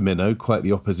not a minnow, quite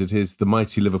the opposite, is the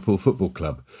mighty Liverpool Football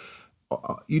Club.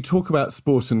 You talk about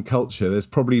sport and culture. There's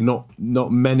probably not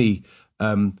many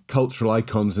cultural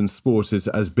icons in sport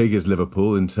as big as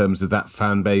Liverpool in terms of that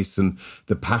fan base and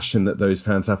the passion that those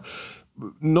fans have.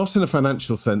 Not in a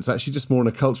financial sense, actually just more in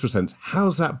a cultural sense.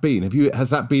 How's that been? Has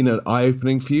that been an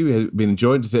eye-opening for you? Has it been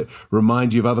enjoyed? Does it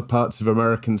remind you of other parts of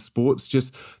American sports?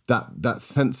 Just that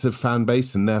sense of fan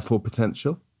base and therefore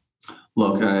potential?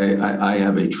 Look, I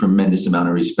have a tremendous amount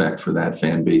of respect for that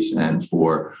fan base and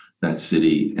for that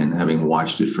city, and having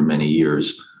watched it for many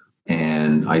years.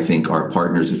 And I think our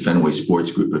partners at Fenway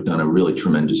Sports Group have done a really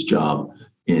tremendous job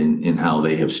in how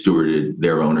they have stewarded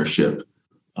their ownership.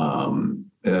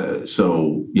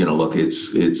 So, you know, look,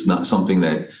 it's not something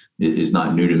that is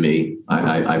not new to me.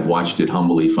 I've watched it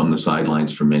humbly from the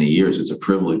sidelines for many years. It's a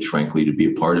privilege, frankly, to be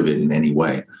a part of it in any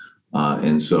way.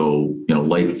 And so, you know,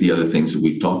 like the other things that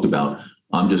we've talked about,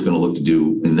 I'm just going to look to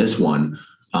do in this one,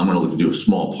 I'm going to look to do a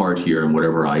small part here and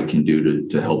whatever I can do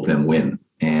to help them win.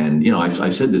 And, you know,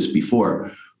 I've said this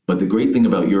before, but the great thing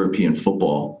about European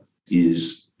football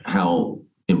is how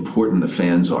important the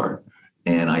fans are.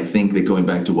 And I think that going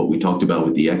back to what we talked about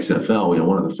with the XFL, you know,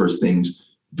 one of the first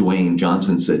things Dwayne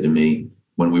Johnson said to me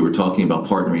when we were talking about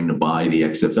partnering to buy the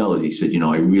XFL is he said, you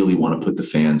know, I really want to put the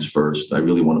fans first. I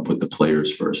really want to put the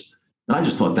players first. And I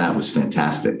just thought that was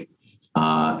fantastic.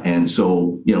 And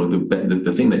so, you know,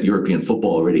 the thing that European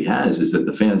football already has is that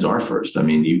the fans are first. I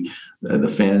mean, the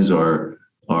fans are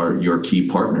your key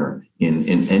partner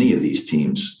in any of these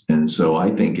teams. And so I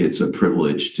think it's a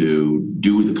privilege to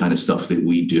do the kind of stuff that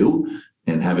we do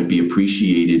and have it be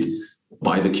appreciated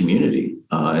by the community.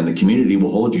 And the community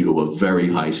will hold you to a very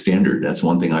high standard. That's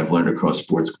one thing I've learned across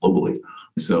sports globally.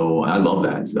 So I love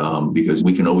that because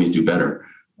we can always do better.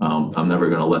 I'm never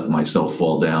going to let myself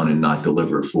fall down and not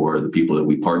deliver for the people that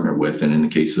we partner with. And in the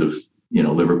case of, you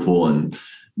know, Liverpool and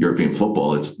European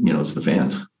football, it's the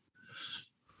fans.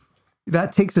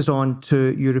 That takes us on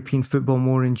to European football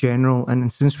more in general.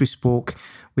 And since we spoke,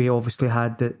 we obviously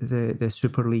had the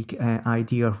Super League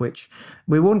idea, which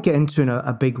we won't get into in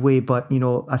a big way. But,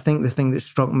 I think the thing that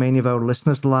struck many of our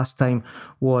listeners the last time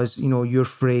was, your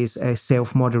phrase,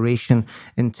 self-moderation,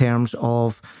 in terms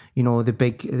of,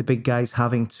 the big guys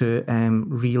having to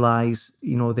realise,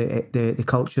 the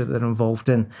culture that they're involved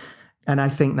in. And I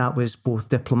think that was both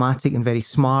diplomatic and very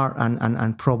smart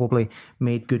and probably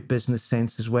made good business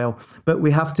sense as well. But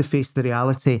we have to face the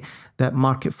reality that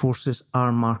market forces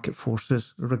are market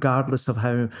forces, regardless of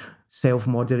how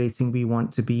self-moderating we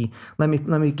want to be. Let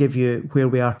me give you where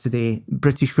we are today.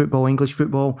 British football, English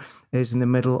football is in the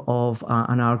middle of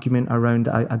an argument around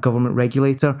a government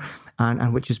regulator,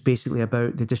 and which is basically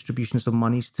about the distributions of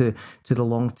monies to the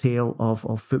long tail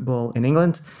of football in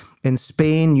England. In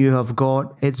Spain, you have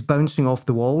got, it's bouncing off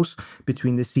the walls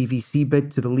between the CVC bid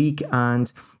to the league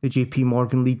and the JP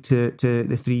Morgan league to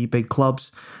the three big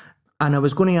clubs. And I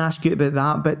was going to ask you about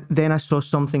that, but then I saw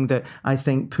something that I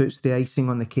think puts the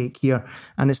icing on the cake here.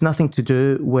 And it's nothing to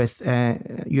do with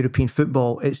European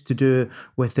football. It's to do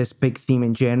with this big theme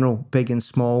in general, big and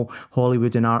small,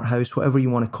 Hollywood and art house, whatever you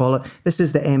want to call it. This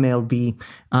is the MLB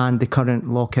and the current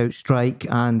lockout strike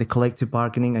and the collective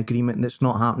bargaining agreement that's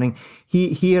not happening.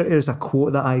 Here is a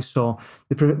quote that I saw.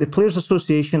 The Players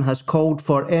Association has called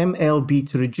for MLB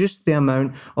to reduce the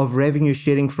amount of revenue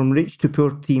sharing from rich to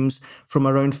poor teams from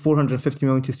around 450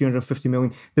 million to 350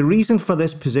 million. The reason for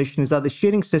this position is that the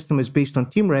sharing system is based on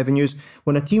team revenues.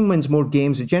 When a team wins more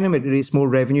games, it generates more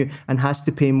revenue and has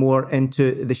to pay more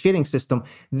into the sharing system.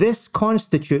 This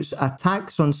constitutes a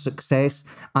tax on success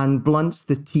and blunts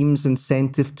the team's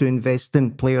incentive to invest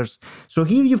in players. So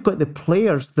here you've got the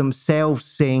players themselves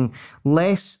saying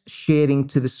less sharing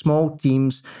to the small teams.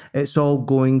 It's all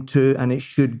going to, and it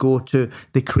should go to,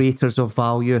 the creators of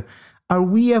value. Are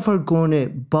we ever going to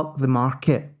buck the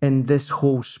market in this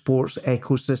whole sports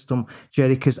ecosystem,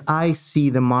 Jerry? Because I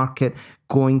see the market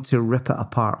going to rip it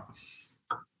apart.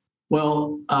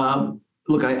 Well,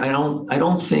 look, I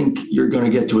don't think you're going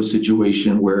to get to a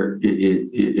situation where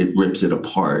it rips it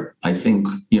apart. I think,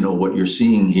 what you're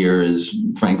seeing here is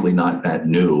frankly not that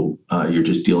new. You're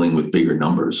just dealing with bigger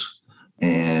numbers.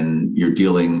 And you're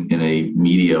dealing in a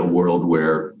media world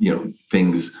where,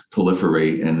 things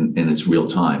proliferate and it's real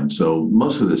time. So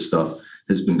most of this stuff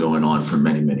has been going on for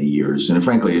many, many years. And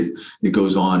frankly, it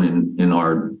goes on in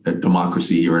our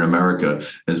democracy here in America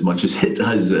as much as it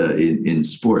does in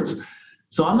sports.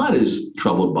 So I'm not as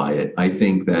troubled by it. I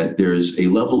think that there's a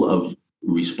level of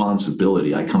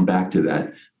responsibility. I come back to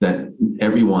that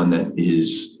everyone that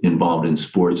is involved in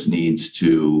sports needs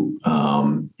to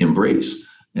embrace.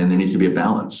 And there needs to be a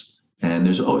balance. And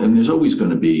there's always going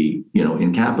to be,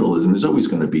 in capitalism, there's always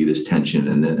going to be this tension,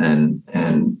 and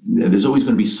there's always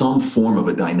going to be some form of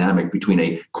a dynamic between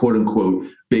a quote unquote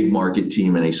big market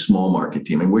team and a small market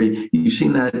team, and where you've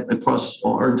seen that across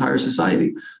our entire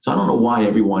society. So I don't know why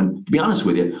everyone, to be honest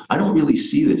with you, I don't really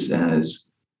see this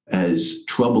as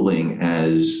troubling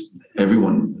as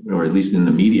everyone, or at least in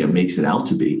the media, makes it out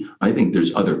to be. I think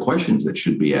there's other questions that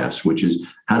should be asked, which is,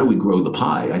 how do we grow the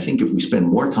pie? I think if we spend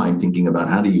more time thinking about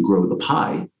how do you grow the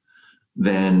pie,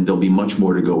 then there'll be much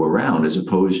more to go around, as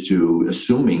opposed to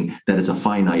assuming that it's a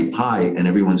finite pie and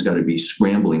everyone's got to be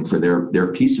scrambling for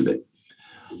their piece of it.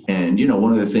 And,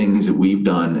 one of the things that we've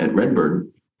done at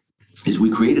Redbird is we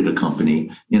created a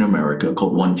company in America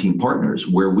called One Team Partners,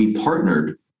 where we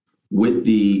partnered with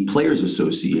the Players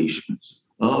Associations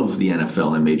of the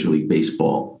NFL and Major League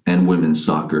Baseball and women's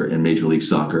soccer and Major League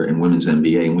Soccer and women's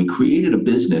NBA. And we created a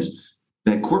business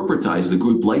that corporatized the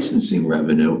group licensing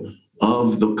revenue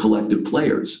of the collective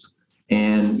players.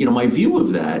 And, my view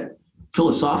of that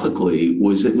philosophically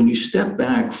was that when you step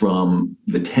back from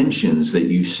the tensions that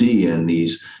you see in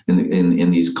these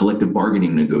collective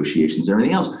bargaining negotiations and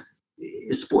everything else,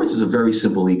 sports is a very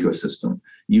simple ecosystem.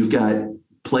 You've got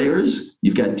players,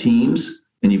 you've got teams,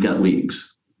 and you've got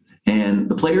leagues. And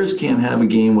the players can't have a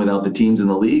game without the teams and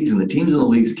the leagues, and the teams and the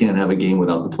leagues can't have a game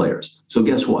without the players. So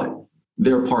guess what?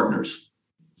 They're partners.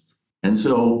 And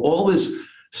so all this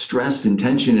stress and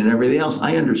tension and everything else,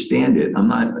 I understand it. I'm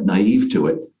not naive to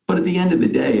it. But at the end of the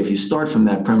day, if you start from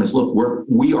that premise, look,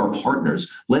 we are partners.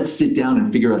 Let's sit down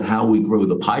and figure out how we grow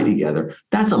the pie together.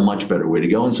 That's a much better way to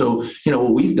go. And so,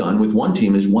 what we've done with One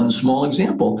Team is one small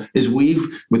example is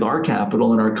with our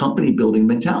capital and our company building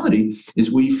mentality, is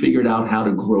we figured out how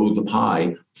to grow the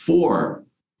pie for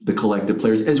the collective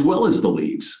players as well as the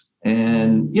leagues.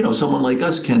 And, someone like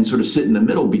us can sort of sit in the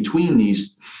middle between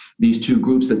these these two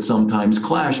groups that sometimes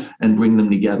clash and bring them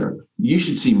together. You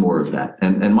should see more of that.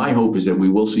 And my hope is that we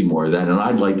will see more of that. And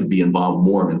I'd like to be involved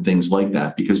more in things like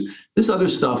that, because this other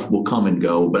stuff will come and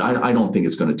go, but I don't think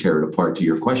it's going to tear it apart. To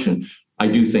your question, I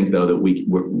do think, though, that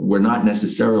we're not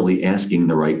necessarily asking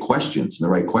the right questions. And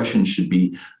the right questions should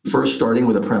be first starting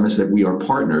with a premise that we are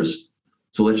partners.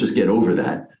 So let's just get over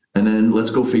that. And then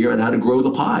let's go figure out how to grow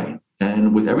the pie.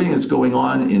 And with everything that's going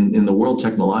on in the world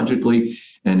technologically,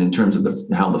 and in terms of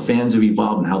how the fans have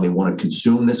evolved and how they want to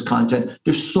consume this content,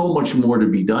 there's so much more to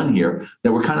be done here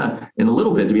that we're kind of, in a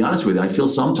little bit, to be honest with you, I feel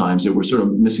sometimes that we're sort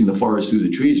of missing the forest through the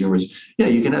trees. And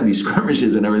you can have these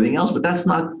skirmishes and everything else, but that's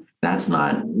not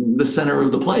the center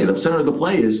of the play. The center of the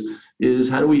play is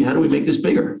how do we make this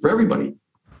bigger for everybody?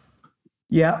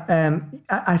 Yeah,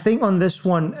 I think on this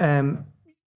one,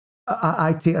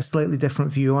 I take a slightly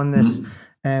different view on this. Mm-hmm.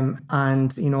 And,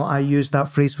 I use that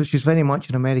phrase, which is very much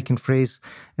an American phrase,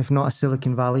 if not a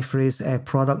Silicon Valley phrase,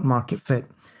 product market fit.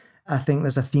 I think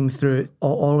there's a theme through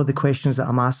all of the questions that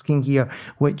I'm asking here,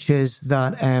 which is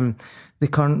that the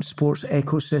current sports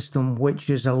ecosystem, which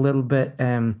is a little bit,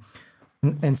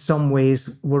 in some ways,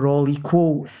 we're all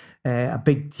equal. A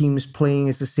big team's playing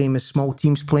is the same as small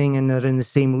teams playing, and they're in the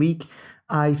same league.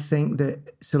 I think that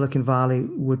Silicon Valley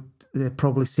would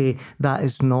probably say that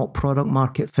is not product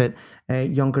market fit.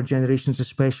 Younger generations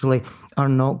especially are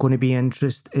not going to be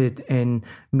interested in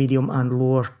medium and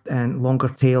lower and longer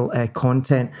tail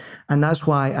content. And that's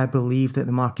why I believe that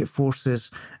the market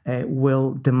forces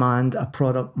will demand a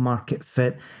product market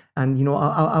fit. And,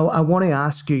 I want to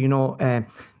ask you,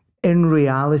 in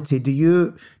reality, do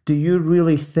you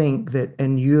really think that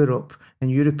in Europe, in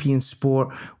European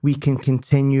sport, we can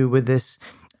continue with this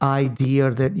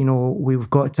idea that, we've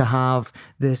got to have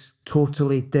this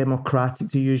totally democratic,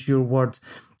 to use your word,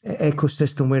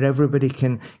 ecosystem where everybody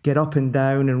can get up and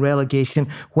down in relegation,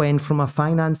 when from a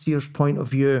financier's point of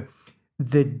view,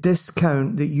 the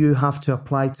discount that you have to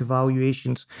apply to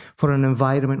valuations for an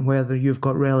environment where you've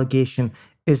got relegation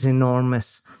is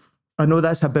enormous. I know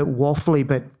that's a bit waffly,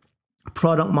 but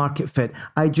product market fit,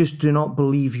 I just do not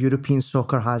believe European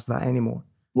soccer has that anymore.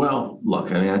 Well, look,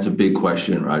 that's a big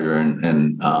question, Roger,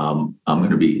 and I'm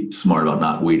going to be smart about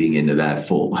not wading into that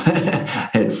full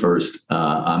head first.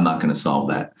 I'm not going to solve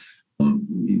that.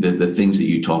 The things that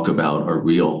you talk about are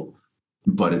real,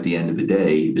 but at the end of the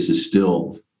day, this is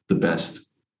still the best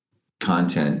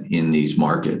content in these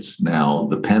markets. Now,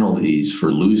 the penalties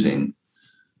for losing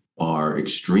are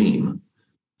extreme,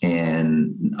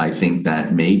 and I think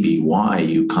that may be why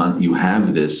you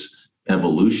have this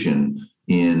evolution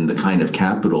in the kind of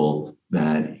capital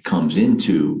that comes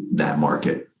into that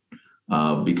market.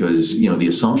 Because, the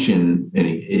assumption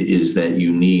is that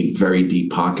you need very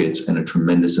deep pockets and a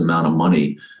tremendous amount of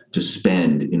money to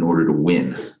spend in order to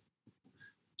win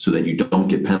so that you don't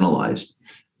get penalized.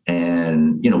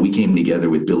 And, we came together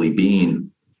with Billy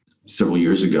Beane several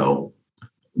years ago.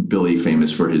 Billy,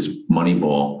 famous for his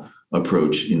Moneyball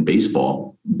approach in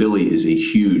baseball. Billy is a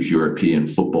huge European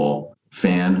football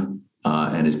fan.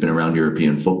 And has been around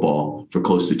European football for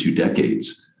close to 2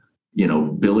 decades.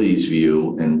 Billy's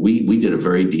view, and we did a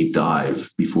very deep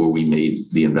dive before we made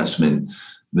the investments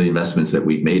that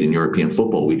we've made in European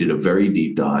football. We did a very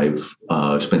deep dive,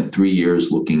 spent 3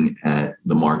 years looking at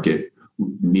the market,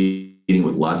 meeting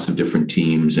with lots of different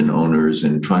teams and owners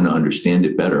and trying to understand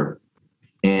it better.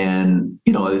 And,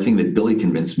 the thing that Billy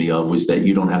convinced me of was that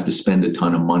you don't have to spend a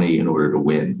ton of money in order to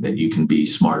win, that you can be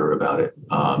smarter about it,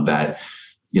 that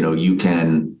you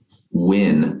can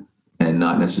win and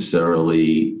not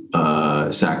necessarily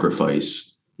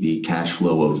sacrifice the cash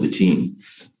flow of the team.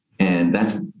 And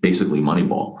that's basically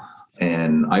Moneyball.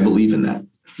 And I believe in that.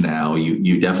 Now,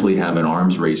 you definitely have an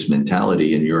arms race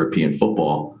mentality in European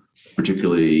football,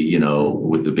 particularly,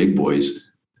 with the big boys.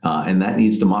 And that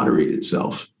needs to moderate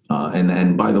itself.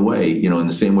 And by the way, in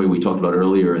the same way we talked about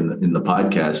earlier in the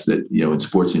podcast that, in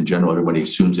sports in general, everybody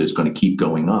assumes that it's going to keep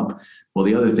going up. Well,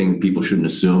 the other thing people shouldn't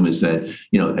assume is that,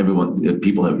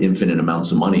 people have infinite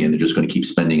amounts of money and they're just going to keep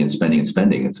spending and spending and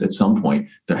spending. It's at some point,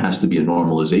 there has to be a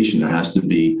normalization. There has to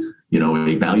be,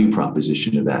 a value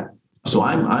proposition to that. So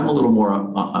I'm a little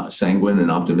more sanguine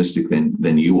and optimistic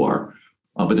than you are.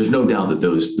 But there's no doubt that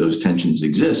those tensions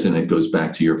exist. And it goes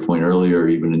back to your point earlier,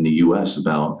 even in the U.S.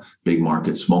 about big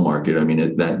market, small market.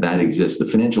 That exists. The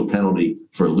financial penalty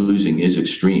for losing is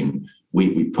extreme.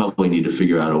 We probably need to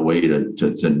figure out a way to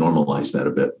normalize that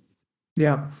a bit.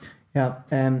 Yeah.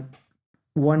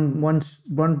 One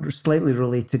slightly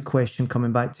related question,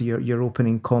 coming back to your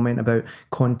opening comment about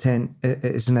content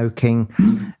is now king.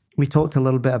 Mm-hmm. We talked a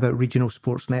little bit about regional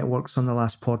sports networks on the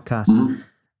last podcast. Mm-hmm.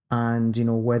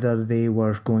 And, whether they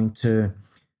were going to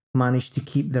managed to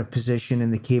keep their position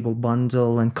in the cable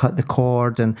bundle and cut the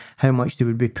cord, and how much they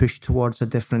would be pushed towards a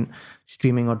different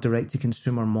streaming or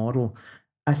direct-to-consumer model.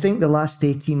 I think the last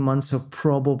 18 months have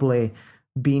probably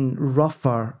been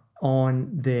rougher on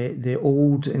the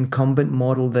old incumbent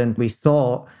model than we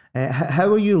thought.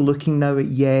 How are you looking now at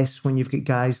Yes when you've got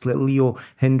guys like Leo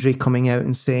Hendry coming out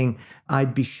and saying,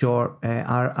 I'd be short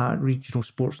our regional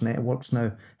sports networks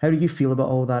now? How do you feel about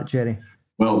all that, Jerry?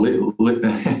 Well,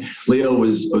 Leo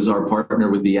was our partner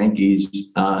with the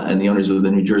Yankees and the owners of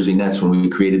the New Jersey Nets when we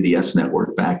created the Yes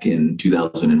Network back in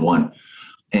 2001.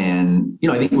 And,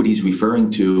 I think what he's referring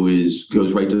to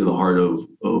goes right to the heart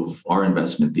of our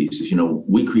investment thesis.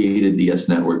 We created the Yes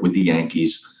Network with the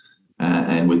Yankees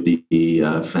and with the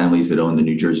families that own the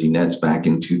New Jersey Nets back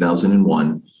in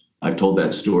 2001. I've told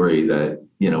that story that,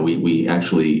 we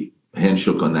actually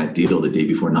handshook on that deal the day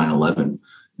before 9/11,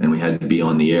 and we had to be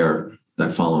on the air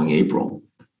that following April.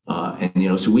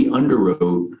 So we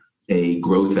underwrote a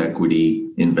growth equity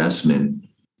investment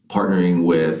partnering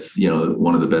with,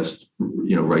 one of the best,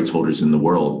 rights holders in the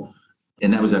world.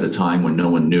 And that was at a time when no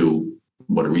one knew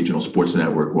what a regional sports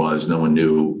network was. No one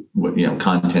knew what,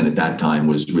 content at that time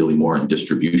was really more in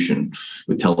distribution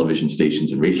with television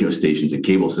stations and radio stations and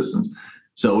cable systems.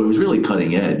 So it was really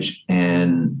cutting edge.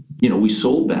 And, we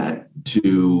sold that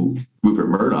to Rupert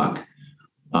Murdoch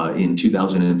in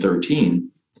 2013.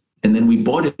 And then we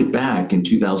bought it back in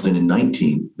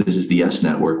 2019. This is the Yes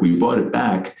Network. We bought it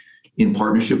back in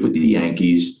partnership with the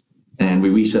Yankees, and we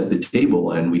reset the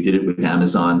table, and we did it with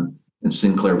Amazon and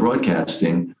Sinclair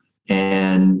Broadcasting.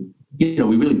 And, we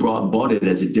really bought it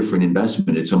as a different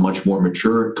investment. It's a much more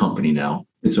mature company now.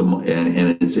 It's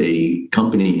a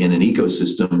company in an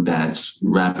ecosystem that's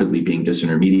rapidly being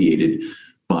disintermediated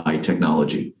by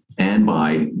technology and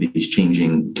by these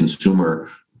changing consumer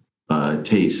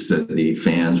tastes that the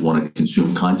fans want to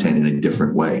consume content in a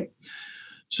different way.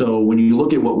 So when you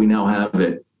look at what we now have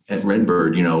at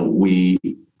Redbird, we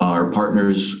are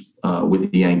partners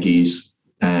with the Yankees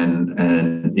and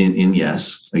in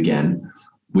Yes again.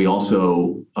 We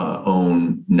also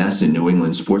own NESN, New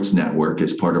England Sports Network,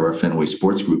 as part of our Fenway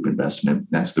Sports Group investment.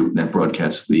 That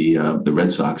broadcasts the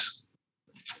Red Sox.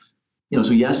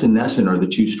 So Yes and NESN are the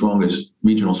two strongest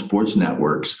regional sports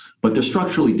networks, but they're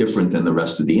structurally different than the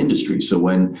rest of the industry. So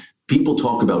when people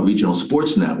talk about regional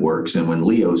sports networks, and when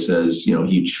Leo says,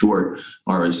 he'd short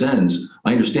RSNs,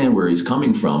 I understand where he's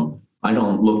coming from. I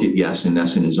don't look at Yes and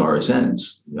NESN as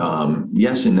RSNs.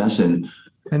 Yes and NESN.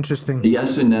 Interesting.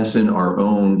 Yes and NESN are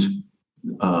owned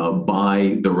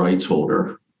by the rights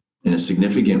holder in a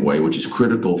significant way, which is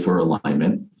critical for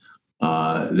alignment.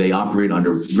 They operate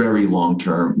under very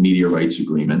long-term media rights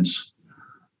agreements.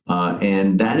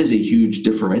 And that is a huge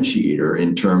differentiator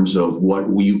in terms of what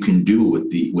you can do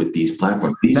with these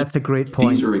platforms. That's a great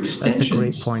point. These are extensions. That's a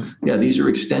great point. Yeah, these are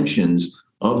extensions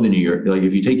of the New York. Like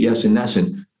if you take Yes and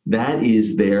NESN, that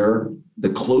is the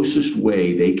closest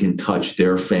way they can touch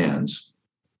their fans.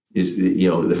 Is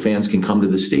the fans can come to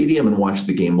the stadium and watch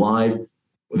the game live.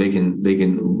 They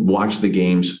can watch the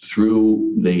games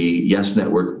through the Yes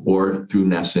Network or through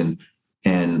NESN,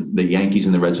 and the Yankees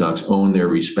and the Red Sox own their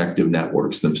respective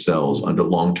networks themselves under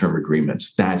long-term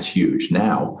agreements. That's huge.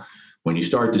 Now, when you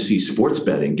start to see sports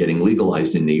betting getting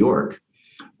legalized in New York,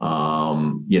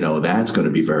 that's going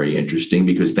to be very interesting,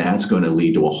 because that's going to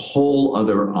lead to a whole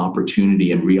other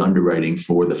opportunity and re-underwriting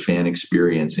for the fan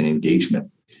experience and engagement.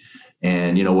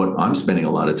 And what I'm spending a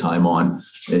lot of time on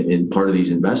in part of these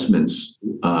investments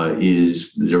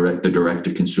is the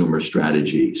direct-to-consumer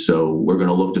strategy. So we're going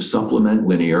to look to supplement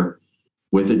linear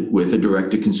with a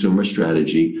direct-to-consumer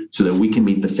strategy so that we can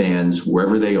meet the fans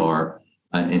wherever they are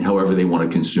and however they want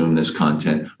to consume this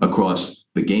content across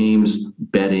the games,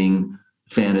 betting,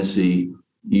 fantasy,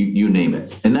 you name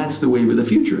it. And that's the wave of the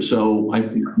future. So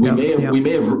we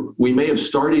may have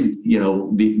started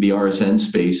the RSN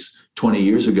space 20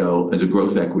 years ago as a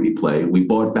growth equity play. We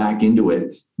bought back into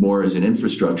it more as an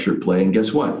infrastructure play. And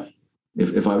guess what?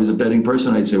 If I was a betting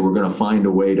person, I'd say we're going to find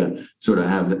a way to sort of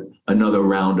have another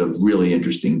round of really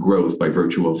interesting growth by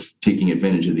virtue of taking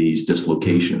advantage of these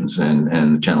dislocations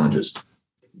and challenges.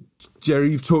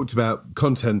 Jerry, you've talked about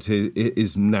content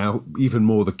is now even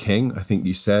more the king, I think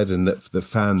you said, and that the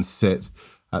fans sit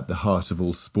at the heart of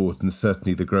all sport, and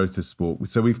certainly the growth of sport.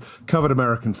 So we've covered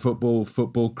American football,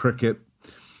 cricket,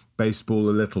 baseball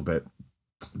a little bit.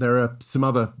 There are some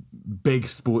other big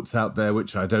sports out there,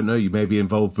 which I don't know, you may be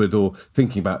involved with or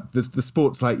thinking about. There's the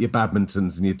sports like your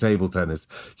badmintons and your table tennis,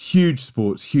 huge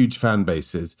sports, huge fan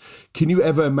bases. Can you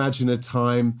ever imagine a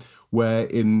time where,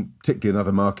 particularly in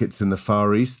other markets in the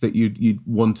Far East, that you'd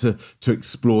want to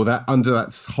explore that under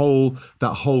that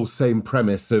whole same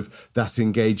premise of that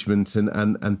engagement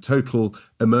and total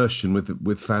immersion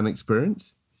with fan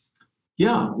experience?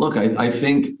 Yeah, look, I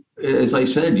think, as I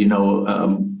said,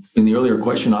 in the earlier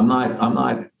question, I'm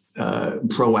not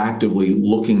proactively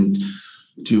looking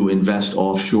to invest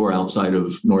offshore outside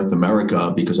of North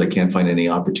America because I can't find any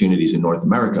opportunities in North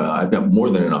America. I've got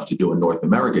more than enough to do in North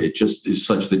America. It just is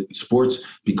such that sports,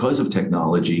 because of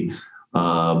technology,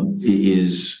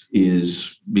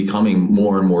 is becoming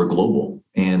more and more global.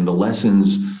 And the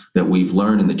lessons that we've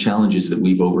learned and the challenges that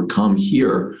we've overcome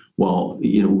here,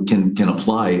 can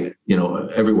apply,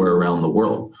 everywhere around the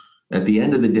world. At the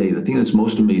end of the day, the thing that's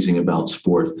most amazing about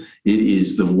sport, it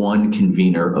is the one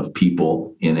convener of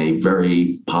people in a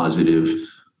very positive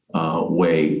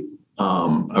way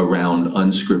around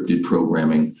unscripted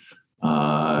programming,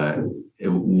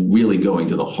 really going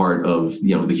to the heart of,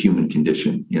 the human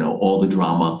condition, all the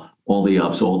drama, all the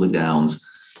ups, all the downs,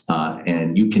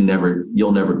 and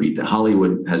you'll never beat that.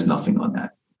 Hollywood has nothing on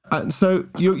that. So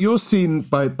you're seen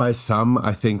by some,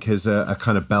 I think, as a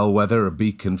kind of bellwether, a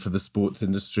beacon for the sports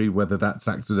industry, whether that's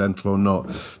accidental or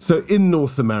not. So in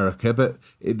North America, but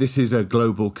this is a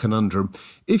global conundrum.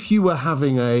 If you were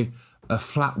having a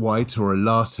flat white or a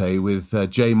latte with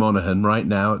Jay Monahan right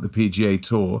now at the PGA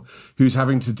Tour, who's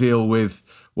having to deal with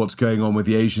what's going on with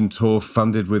the Asian Tour,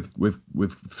 funded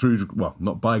through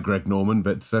not by Greg Norman,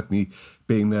 but certainly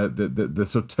being the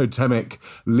sort of totemic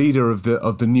leader of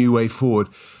the new way forward.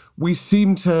 There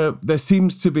seems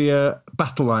to be a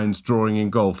battle lines drawing in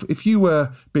golf. If you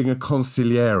were being a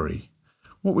consigliere,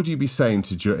 what would you be saying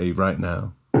to Jay right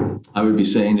now? I would be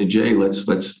saying to Jay, let's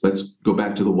go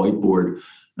back to the whiteboard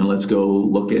and let's go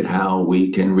look at how we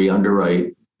can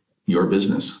re-underwrite your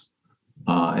business.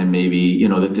 And maybe,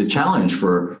 the challenge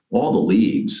for all the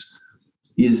leagues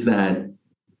is that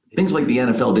things like the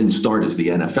NFL didn't start as the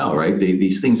NFL, right?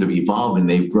 These things have evolved and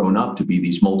they've grown up to be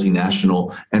these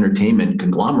multinational entertainment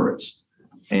conglomerates.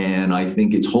 And I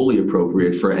think it's wholly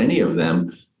appropriate for any of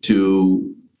them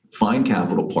to find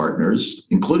capital partners,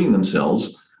 including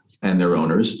themselves and their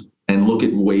owners, and look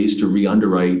at ways to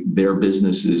re-underwrite their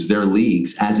businesses, their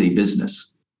leagues as a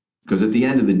business. Because at the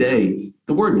end of the day,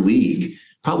 the word league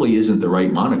probably isn't the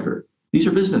right moniker. These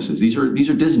are businesses. These are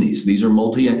Disney's. These are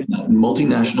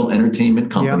multinational entertainment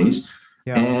companies,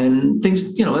 and things.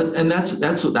 And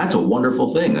that's a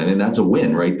wonderful thing. I mean, that's a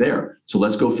win right there. So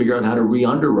let's go figure out how to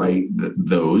re-underwrite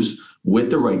those with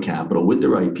the right capital, with the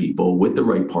right people, with the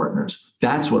right partners.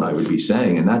 That's what I would be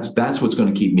saying, and that's what's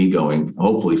going to keep me going,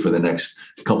 hopefully, for the next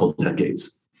couple of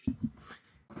decades.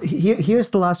 Here's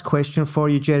the last question for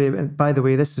you, Jerry. And by the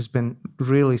way, this has been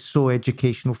really so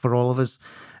educational for all of us.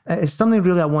 It's something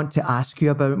really I want to ask you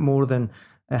about more than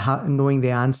knowing the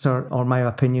answer or my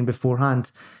opinion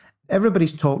beforehand.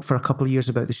 Everybody's talked for a couple of years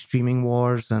about the streaming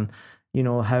wars and,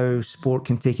 how sport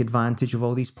can take advantage of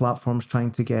all these platforms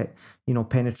trying to get,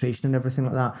 penetration and everything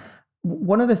like that.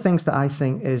 One of the things that I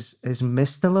think is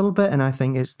missed a little bit, and I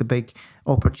think it's the big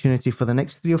opportunity for the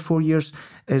next 3 or 4 years,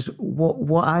 is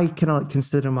what I kind of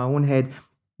consider in my own head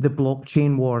the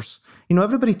blockchain wars.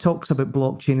 Everybody talks about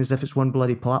blockchain as if it's one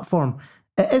bloody platform.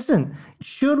 It isn't.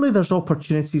 Surely there's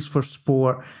opportunities for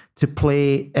sport to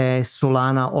play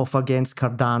Solana off against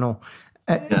Cardano.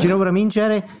 Yes. Do you know what I mean,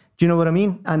 Jerry? Do you know what I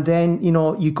mean? And then,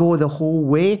 you go the whole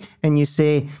way and you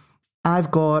say, I've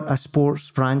got a sports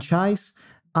franchise.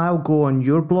 I'll go on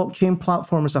your blockchain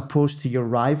platform as opposed to your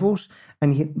rivals.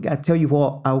 And I tell you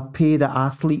what, I'll pay the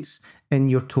athletes in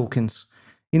your tokens.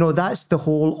 That's the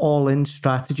whole all-in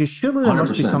strategy. Surely there 100%.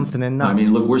 Must be something in that. I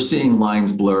mean, look, we're seeing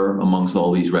lines blur amongst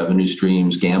all these revenue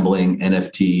streams, gambling,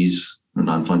 NFTs,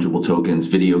 non-fungible tokens,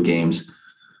 video games.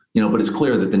 But it's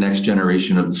clear that the next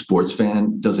generation of the sports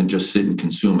fan doesn't just sit and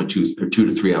consume a 2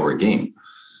 to 3 hour game.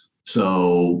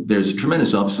 So there's a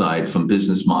tremendous upside from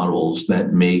business models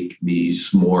that make these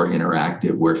more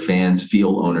interactive, where fans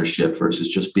feel ownership versus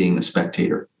just being a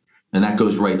spectator. And that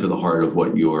goes right to the heart of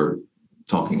what you're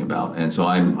talking about. And so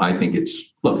I think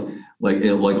it's, look,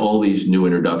 like all these new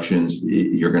introductions,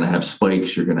 you're going to have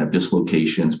spikes, you're going to have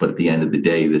dislocations, but at the end of the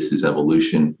day, this is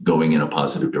evolution going in a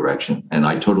positive direction. And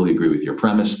I totally agree with your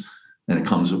premise. And it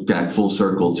comes back full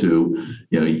circle to,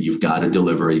 you've got to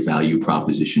deliver a value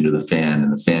proposition to the fan,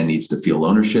 and the fan needs to feel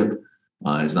ownership.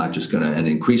 It's not just going to, and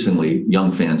increasingly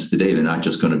young fans today, they're not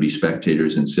just going to be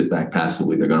spectators and sit back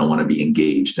passively. They're going to want to be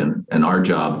engaged. And our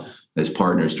job as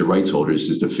partners to rights holders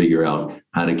is to figure out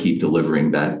how to keep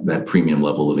delivering that premium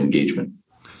level of engagement.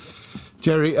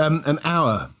 Jerry, an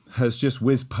hour has just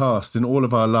whizzed past in all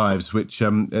of our lives, which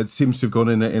it seems to have gone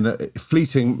in a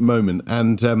fleeting moment.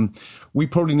 And we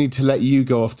probably need to let you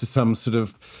go off to some sort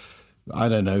of, I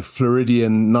don't know,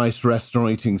 Floridian nice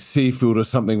restaurant eating seafood or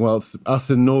something, whilst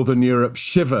us in Northern Europe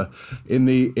shiver in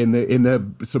the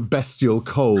sort of bestial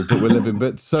cold that we're living.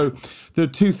 But so there are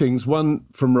two things. One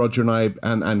from Roger and I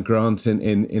and Grant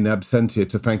in absentia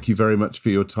to thank you very much for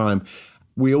your time.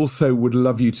 We also would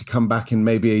love you to come back in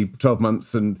maybe 12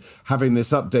 months, and having this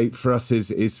update for us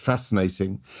is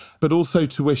fascinating. But also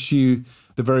to wish you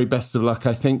the very best of luck.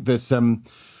 I think that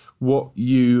what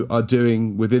you are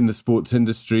doing within the sports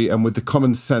industry and with the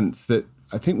common sense that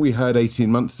I think we heard 18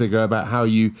 months ago about how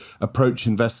you approach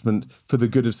investment for the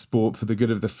good of sport, for the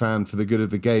good of the fan, for the good of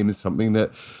the game is something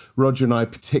that Roger and I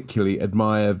particularly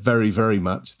admire very, very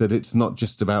much, that it's not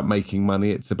just about making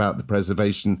money, it's about the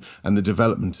preservation and the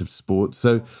development of sport.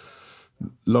 So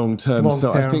long term.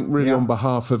 So I think really on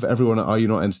behalf of everyone at Are You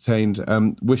Not Entertained,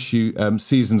 wish you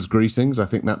season's greetings. I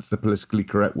think that's the politically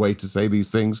correct way to say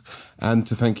these things, and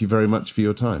to thank you very much for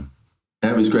your time.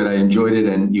 That was great. I enjoyed it,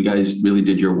 and you guys really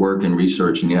did your work and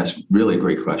research, and you asked really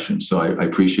great questions. So I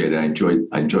appreciate it. I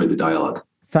enjoyed the dialogue.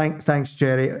 Thanks,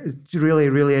 Jerry. It's really,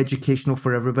 really educational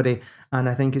for everybody. And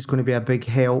I think it's going to be a big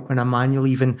help and a manual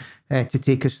even to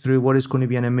take us through what is going to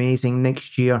be an amazing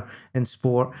next year in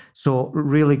sport. So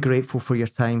really grateful for your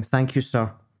time. Thank you,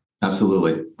 sir.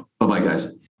 Absolutely. Bye-bye,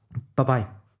 guys. Bye-bye.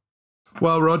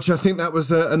 Well, Roger, I think that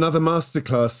was another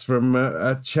masterclass from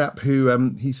a chap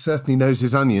who he certainly knows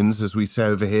his onions, as we say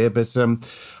over here. But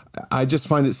I just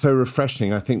find it so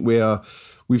refreshing. I think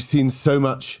we've seen so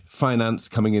much finance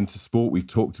coming into sport. We've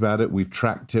talked about it. We've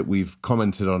tracked it. We've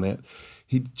commented on it.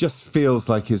 He just feels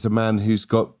like he's a man who's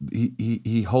got,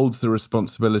 he holds the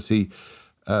responsibility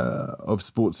of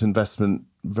sports investment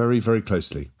very, very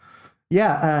closely.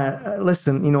 Yeah,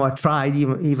 listen, I tried,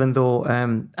 even though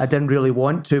I didn't really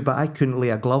want to, but I couldn't lay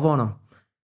a glove on him.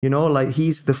 Like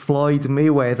he's the Floyd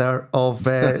Mayweather of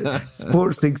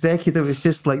sports executive. It's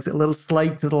just like a little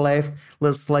slide to the left, a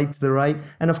little slide to the right.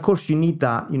 And of course you need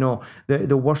that.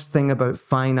 The worst thing about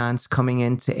finance coming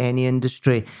into any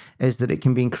industry is that it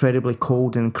can be incredibly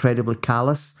cold and incredibly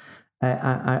callous.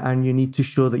 And you need to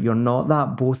show that you're not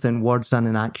that, both in words and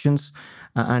in actions.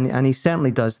 And he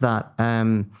certainly does that.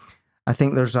 I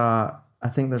think there's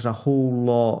a whole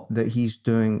lot that he's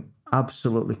doing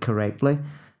absolutely correctly.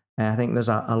 I think there's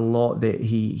a lot that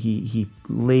he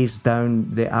lays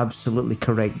down the absolutely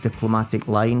correct diplomatic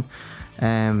line.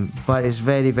 But it's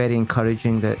very, very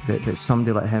encouraging that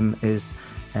somebody like him is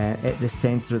at the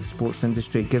centre of the sports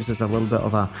industry. It gives us a little bit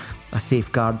of a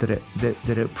safeguard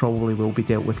that it probably will be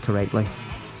dealt with correctly.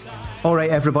 All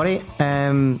right, everybody.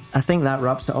 I think that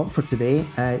wraps it up for today.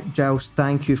 Giles,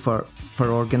 thank you for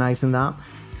organising that.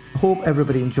 Hope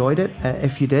everybody enjoyed it.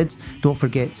 If you did, don't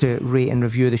forget to rate and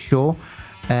review the show.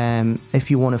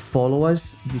 If you want to follow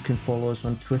us, you can follow us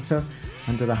on Twitter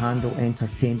under the handle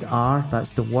EntertainedR. That's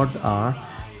the word R.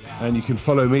 And you can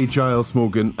follow me, Giles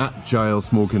Morgan, at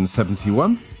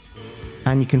GilesMorgan71.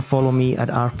 And you can follow me at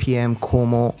RPM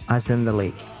Como, as in the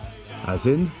lake. As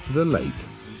in the lake.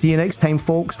 See you next time,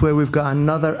 folks, where we've got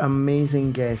another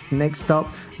amazing guest. Next up,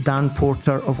 Dan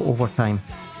Porter of Overtime.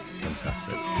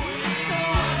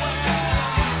 Fantastic.